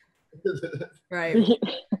right.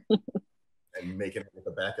 and making it with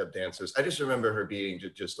the backup dancers. I just remember her being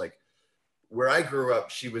just like, where I grew up,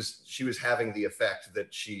 she was having the effect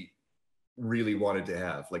that she really wanted to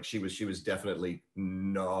have. Like she was definitely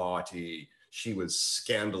naughty. She was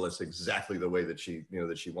scandalous, exactly the way that she, you know,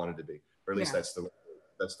 that she wanted to be, or at least that's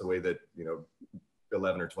the way that, you know,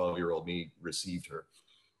 11 or 12-year-old me received her.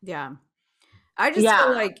 Yeah. I just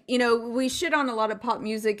feel like, you know, we shit on a lot of pop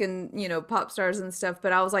music and, you know, pop stars and stuff,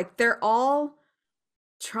 but I was like, they're all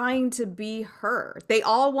trying to be her. They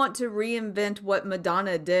all want to reinvent what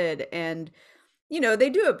Madonna did. And, you know, they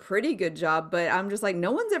do a pretty good job, but I'm just like,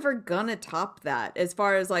 no one's ever gonna top that as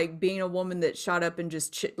far as like being a woman that shot up and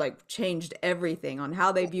just like changed everything on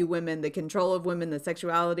how they view women, the control of women, the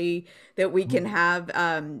sexuality that we can have.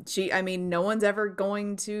 I mean, no one's ever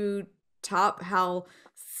going to top how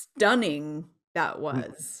stunning that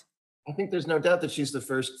was. I think there's no doubt that she's the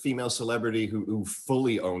first female celebrity who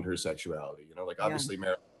fully owned her sexuality. You know, like obviously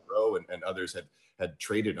Marilyn Monroe and others had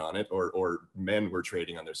traded on it, or men were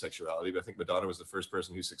trading on their sexuality. But I think Madonna was the first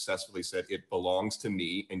person who successfully said, "It belongs to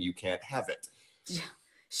me and you can't have it." Yeah.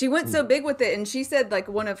 She went so big with it. And she said like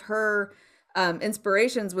one of her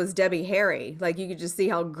inspirations was Debbie Harry. Like you could just see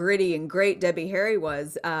how gritty and great Debbie Harry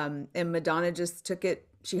was. And Madonna just took it,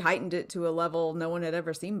 she heightened it to a level no one had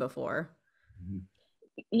ever seen before.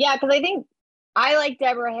 Yeah, because I think I like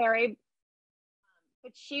Deborah Harry,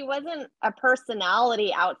 but she wasn't a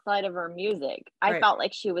personality outside of her music. I felt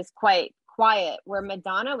like she was quite quiet, where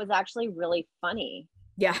Madonna was actually really funny.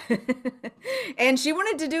 Yeah. And she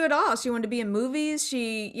wanted to do it all. She wanted to be in movies.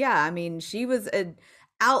 I mean, she was an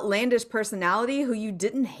outlandish personality who you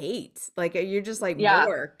didn't hate. Like, you're just like,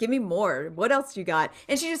 more, give me more. What else you got?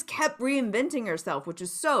 And she just kept reinventing herself, which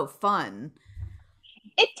is so fun.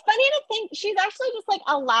 It's funny to think she's actually just like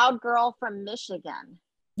a loud girl from Michigan.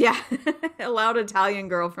 Yeah. A loud Italian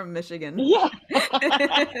girl from Michigan. Yeah.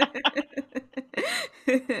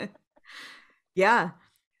 Yeah.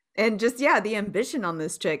 And just, the ambition on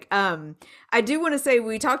this chick. I do want to say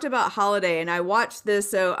we talked about Holiday, and I watched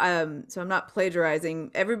this, so I'm not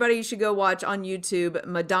plagiarizing. Everybody should go watch on YouTube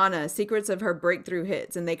Madonna, Secrets of Her Breakthrough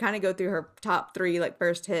Hits, and they kind of go through her top 3 like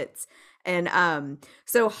first hits. And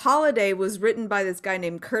so Holiday was written by this guy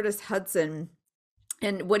named Curtis Hudson.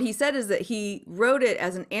 And what he said is that he wrote it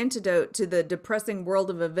as an antidote to the depressing world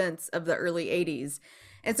of events of the early 80s.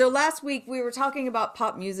 And so last week we were talking about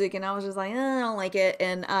pop music, and I was just like, I don't like it.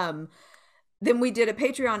 And then we did a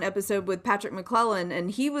Patreon episode with Patrick McClellan,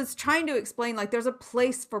 and he was trying to explain like there's a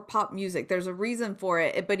place for pop music. There's a reason for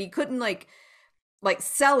it, but he couldn't like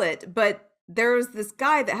sell it. But there was this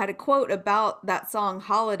guy that had a quote about that song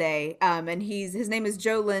Holiday, and his name is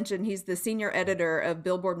Joe Lynch, and he's the senior editor of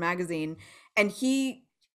Billboard magazine. And he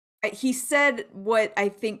said what I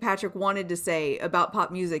think Patrick wanted to say about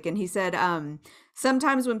pop music. And he said,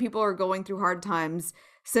 sometimes when people are going through hard times,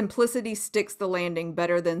 simplicity sticks the landing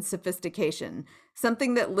better than sophistication.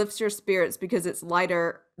 Something that lifts your spirits because it's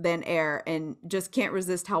lighter than air and just can't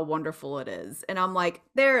resist how wonderful it is. And I'm like,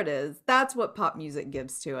 there it is. That's what pop music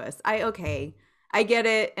gives to us. I get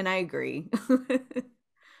it. And I agree.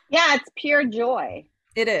 Yeah, it's pure joy.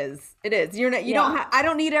 It is. I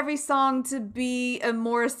don't need every song to be a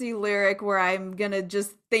Morrissey lyric where I'm going to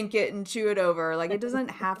just think it and chew it over. Like, it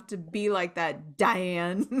doesn't have to be like that,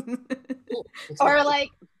 Diane. Or like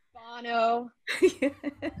Bono.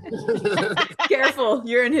 Careful,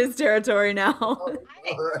 you're in his territory now.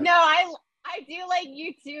 No, I do like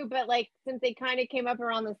you too, but like since they kind of came up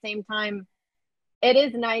around the same time, it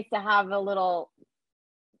is nice to have a little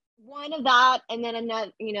one of that and then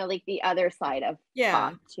another, like the other side of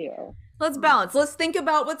pop too. Let's balance. Let's think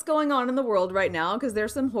about what's going on in the world right now because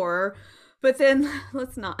there's some horror. But then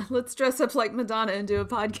let's dress up like Madonna and do a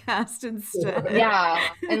podcast instead. Yeah.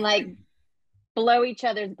 And like blow each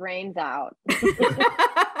other's brains out.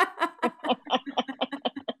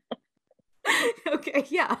 Okay,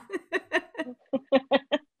 yeah.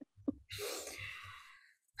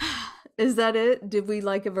 Is that it? Did we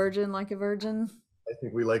like a virgin like a virgin? I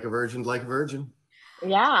think we like a virgin like a virgin.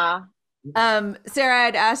 Yeah. Sarah, I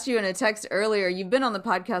had asked you in a text earlier. You've been on the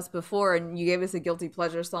podcast before and you gave us a guilty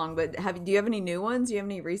pleasure song, but do you have any new ones? Do you have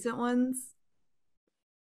any recent ones?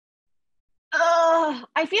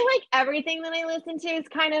 I feel like everything that I listen to is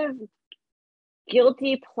kind of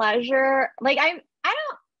guilty pleasure. Like I don't,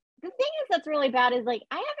 the thing is that's really bad is like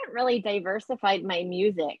I haven't really diversified my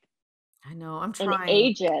music. I know, I'm in trying.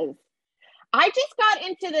 ages. I just got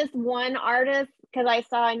into this one artist because I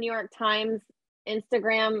saw a New York Times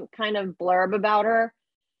Instagram kind of blurb about her,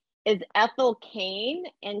 is Ethel Kane,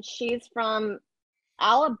 and she's from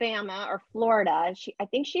Alabama or Florida. I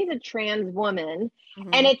think she's a trans woman,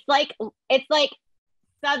 and it's like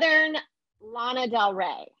Southern Lana Del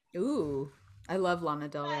Rey. Ooh, I love Lana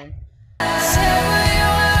Del Rey.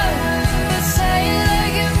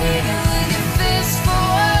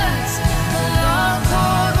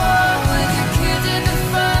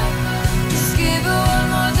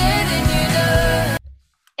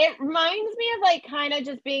 It reminds me of like kind of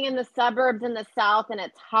just being in the suburbs in the South and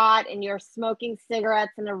it's hot and you're smoking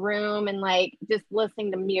cigarettes in a room and like just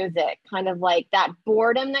listening to music, kind of like that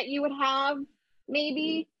boredom that you would have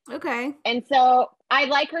maybe. Okay. And so I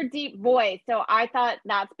like her deep voice. So I thought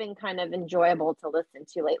that's been kind of enjoyable to listen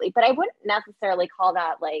to lately, but I wouldn't necessarily call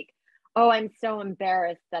that like, oh, I'm so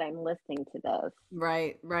embarrassed that I'm listening to this.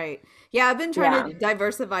 Right. Yeah, I've been trying to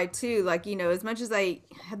diversify too. Like, as much as I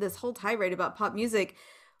had this whole tirade about pop music,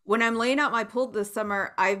 when I'm laying out my pull this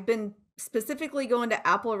summer, I've been specifically going to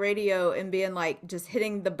Apple Radio and being like, just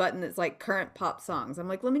hitting the button that's like current pop songs. I'm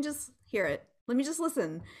like, let me just hear it. Let me just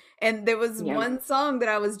listen. And there was one song that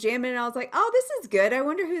I was jamming and I was like, oh, this is good. I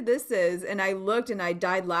wonder who this is. And I looked and I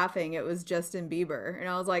died laughing. It was Justin Bieber. And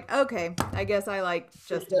I was like, okay, I guess I like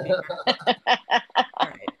Justin Bieber. All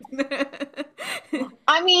right.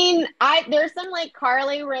 I mean, there's some like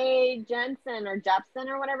Carly Rae Jepsen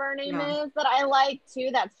or whatever her name is that I like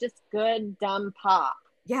too. That's just good, dumb pop.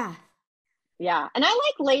 Yeah. Yeah. And I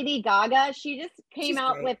like Lady Gaga. She just came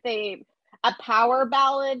out with a power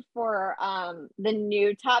ballad for the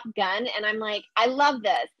new Top Gun. And I'm like, I love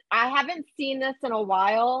this. I haven't seen this in a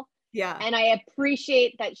while. Yeah. And I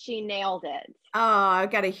appreciate that she nailed it. Oh, I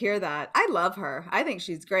got to hear that. I love her. I think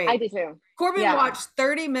she's great. I do too. Corbin watched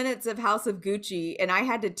 30 minutes of House of Gucci and I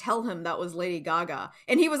had to tell him that was Lady Gaga.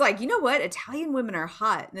 And he was like, you know what? Italian women are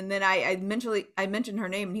hot. And then I mentioned her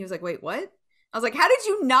name and he was like, wait, what? I was like, how did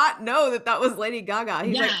you not know that was Lady Gaga?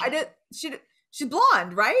 He's like, she's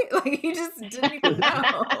blonde, right? Like he just didn't even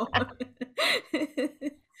know.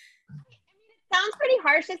 It sounds pretty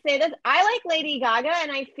harsh to say this. I like Lady Gaga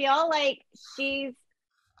and I feel like she's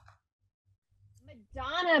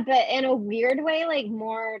Madonna, but in a weird way, like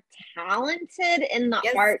more talented in the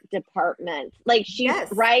art department. Like she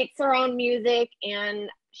writes her own music and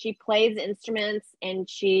she plays instruments and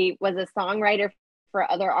she was a songwriter for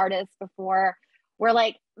other artists before. Where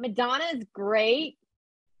like Madonna is great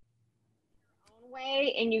in her own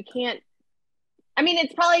way, and you can't. I mean,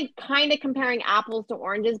 it's probably kind of comparing apples to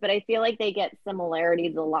oranges, but I feel like they get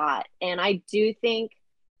similarities a lot, and I do think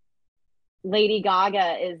Lady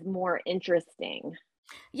Gaga is more interesting.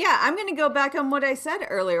 Yeah, I'm going to go back on what I said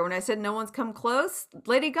earlier when I said no one's come close.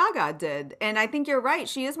 Lady Gaga did. And I think you're right.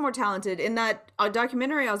 She is more talented. In that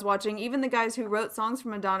documentary I was watching, even the guys who wrote songs for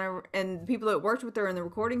Madonna and people that worked with her in the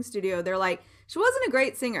recording studio, they're like, she wasn't a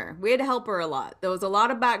great singer. We had to help her a lot. There was a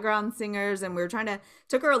lot of background singers and we were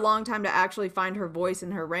took her a long time to actually find her voice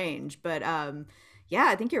and her range. But yeah,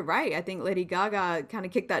 I think you're right. I think Lady Gaga kind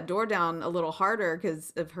of kicked that door down a little harder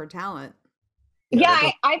because of her talent.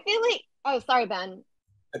 Yeah, I feel like, oh, sorry, Ben.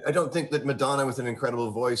 I don't think that Madonna with an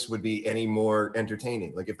incredible voice would be any more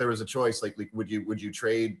entertaining. Like if there was a choice, like would you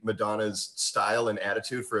trade Madonna's style and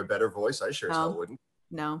attitude for a better voice? I sure as hell wouldn't.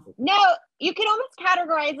 No, you can almost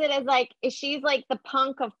categorize it as like, she's like the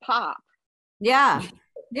punk of pop. Yeah.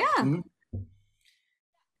 And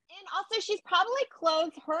also she's probably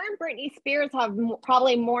close. Her and Britney Spears have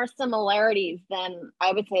probably more similarities than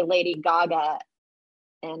I would say Lady Gaga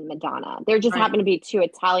and Madonna. There just Right. happened to be two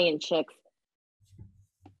Italian chicks.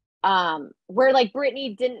 Where like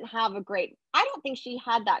Britney didn't have a great. I don't think she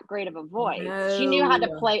had that great of a voice. She knew how to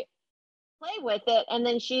No. play with it, and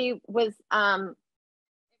then she was her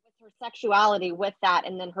sexuality with that,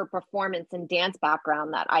 and then her performance and dance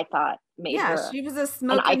background that I thought made Yeah, her she was a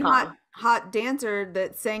smoking icon. hot dancer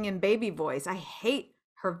that sang in baby voice. I hate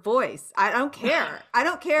her voice. I don't care. I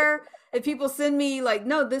don't care if people send me like,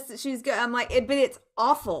 no, she's good. I'm like, but it's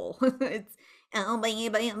awful. It's oh baby,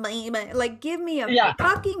 baby. Like, give me a Yeah.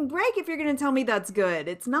 fucking break if you're gonna tell me that's good.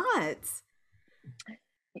 It's not.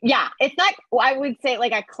 Yeah, it's not, I would say,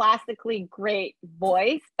 like a classically great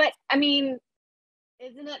voice, but I mean,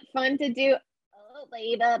 isn't it fun to do? Oh,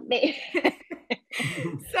 baby,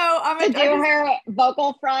 So I'm to gonna do her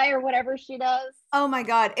vocal fry or whatever she does. Oh my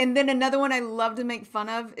God. And then another one I love to make fun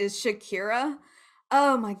of is Shakira.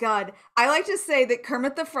 Oh my God. I like to say that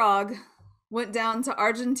Kermit the Frog went down to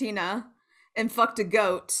Argentina and fucked a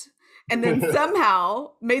goat and then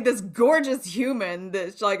somehow made this gorgeous human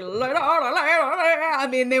that's like, I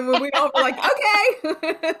mean, then when we all were like,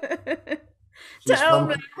 okay. She's Tell from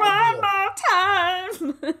me one more time.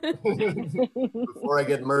 Before I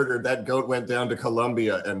get murdered, that goat went down to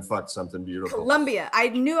Colombia and fucked something beautiful. Colombia. I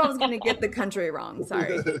knew I was going to get the country wrong.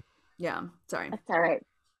 Sorry. Yeah, sorry. That's all right.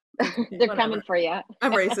 They're Whatever. coming for you.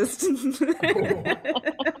 I'm racist.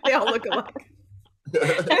 They all look alike.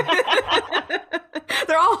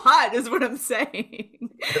 They're all hot, is what I'm saying.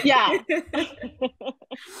 Yeah.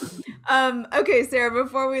 Okay, Sarah,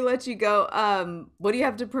 before we let you go, what do you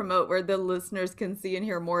have to promote where the listeners can see and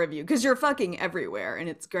hear more of you? Because you're fucking everywhere and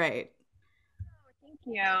it's great. Thank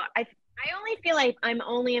you. I only feel like I'm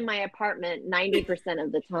only in my apartment 90%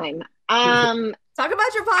 of the time. Talk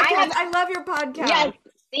about your podcast. have- I love your podcast. Yes,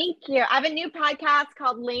 thank you. I have a new podcast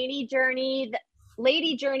called Lady Journey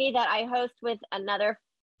that I host with another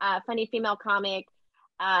funny female comic,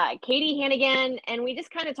 Katie Hannigan, and we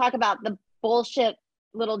just kind of talk about the bullshit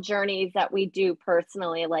little journeys that we do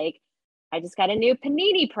personally. Like, I just got a new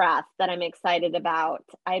panini press that I'm excited about.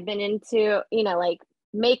 I've been into, like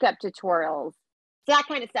makeup tutorials, that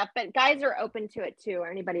kind of stuff. But guys are open to it too,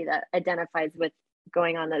 or anybody that identifies with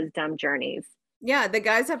going on those dumb journeys. Yeah, the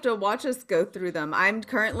guys have to watch us go through them. I'm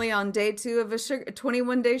currently on day 2 of a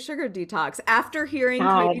 21-day sugar detox after hearing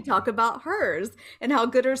Katie talk about hers and how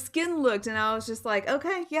good her skin looked. And I was just like,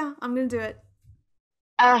 okay, yeah, I'm going to do it.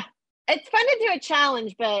 It's fun to do a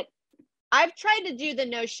challenge, but I've tried to do the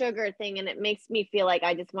no sugar thing and it makes me feel like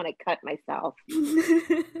I just want to cut myself.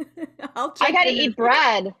 I got to eat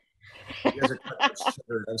bread. You guys are cutting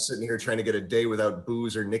sugar. I'm sitting here trying to get a day without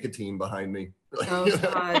booze or nicotine behind me. Oh,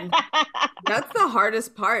 God. That's the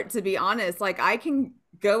hardest part, to be honest. Like, I can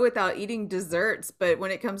go without eating desserts, but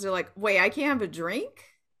when it comes to like, wait, I can't have a drink?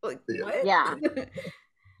 Like, what? Yeah.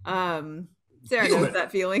 Sarah knows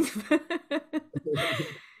that feeling.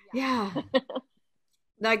 Yeah.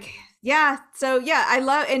 Like, yeah. So yeah, I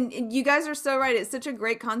love, and you guys are so right. It's such a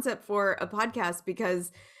great concept for a podcast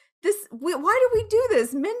because why do we do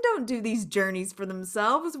this? Men don't do these journeys for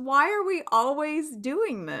themselves. Why are we always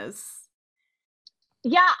doing this?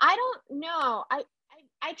 Yeah, I don't know. I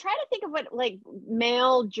try to think of what like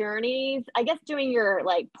male journeys, I guess doing your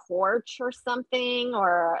like porch or something,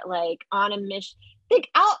 or like on a mission. Think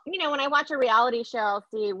out, when I watch a reality show, I'll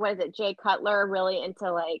see, what is it, Jay Cutler really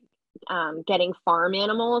into like getting farm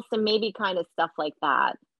animals. So maybe kind of stuff like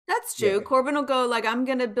that. That's true. Yeah. Corbin will go like, I'm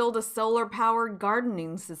going to build a solar powered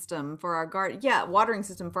gardening system for our garden. Yeah. Watering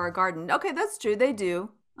system for our garden. Okay. That's true. They do.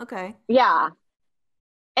 Okay. Yeah.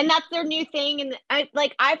 And that's their new thing. And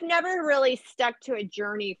I've never really stuck to a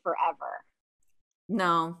journey forever.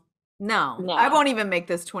 No. I won't even make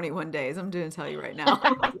this 21 days. I'm going to tell you right now.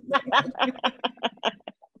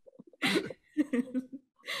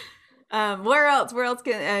 Where else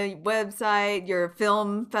can website, your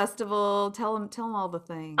film festival, tell them all the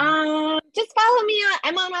things. Just follow me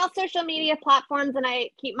I'm on all social media platforms and I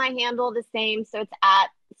keep my handle the same, so it's at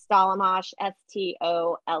Tollemache,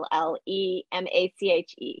 STOLLEMACHE.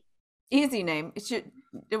 Easy name.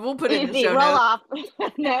 We'll put it in the show roll notes. off.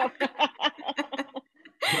 No.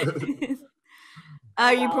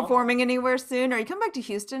 Are you performing anywhere soon? Are you coming back to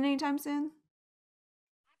Houston anytime soon?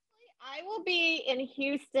 I will be in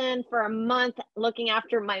Houston for a month looking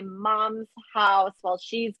after my mom's house while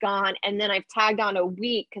she's gone. And then I've tagged on a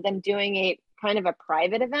week because I'm doing a kind of a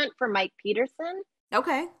private event for Mike Peterson.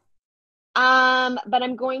 Okay. But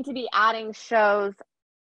I'm going to be adding shows,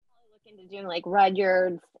 looking to doing like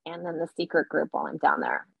Rudyard's and then the secret group while I'm down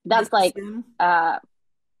there. That's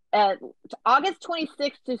August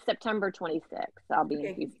 26th to September 26th. I'll be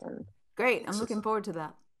in Houston. Great. I'm looking forward to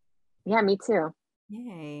that. Yeah, me too.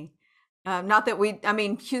 Yay. Not that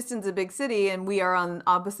Houston's a big city and we are on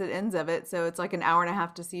opposite ends of it, so it's like an hour and a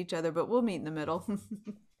half to see each other, but we'll meet in the middle.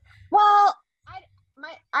 Well,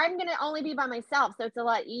 I'm gonna only be by myself, so it's a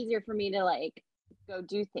lot easier for me to like go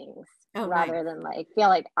do things rather than like feel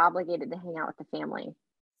like obligated to hang out with the family.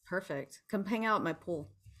 Perfect. Come hang out at my pool.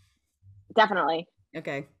 Definitely.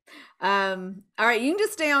 Okay. All right, you can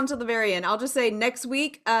just stay on till the very end. I'll just say next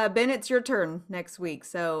week, Ben, it's your turn next week.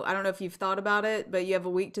 So I don't know if you've thought about it, but you have a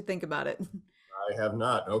week to think about it. I have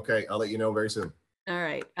not. Okay, I'll let you know very soon. All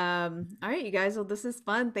right. All right, you guys. Well, this is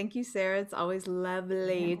fun. Thank you, Sarah. It's always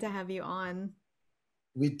lovely to have you on.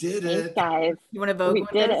 We did Thanks, it. guys. You want to vogue? We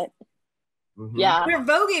did it. Mhm. Yeah. We're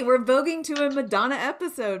voguing. We're voguing to a Madonna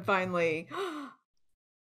episode finally.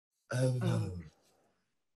 Oh.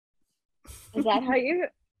 Is that how you?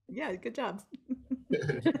 Yeah, good job.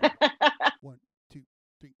 1, 2,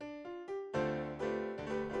 3.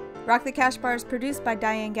 Rock the Cash Bar is produced by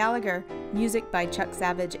Diane Gallagher. Music by Chuck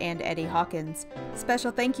Savage and Eddie Hawkins.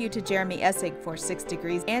 Special thank you to Jeremy Essig for 6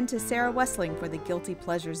 Degrees and to Sara Wessling for the Guilty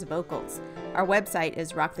Pleasures vocals. Our website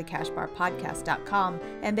is rockthecashbarpodcast.com,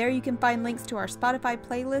 and there you can find links to our Spotify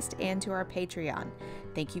playlist and to our Patreon.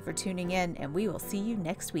 Thank you for tuning in, and we will see you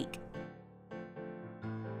next week.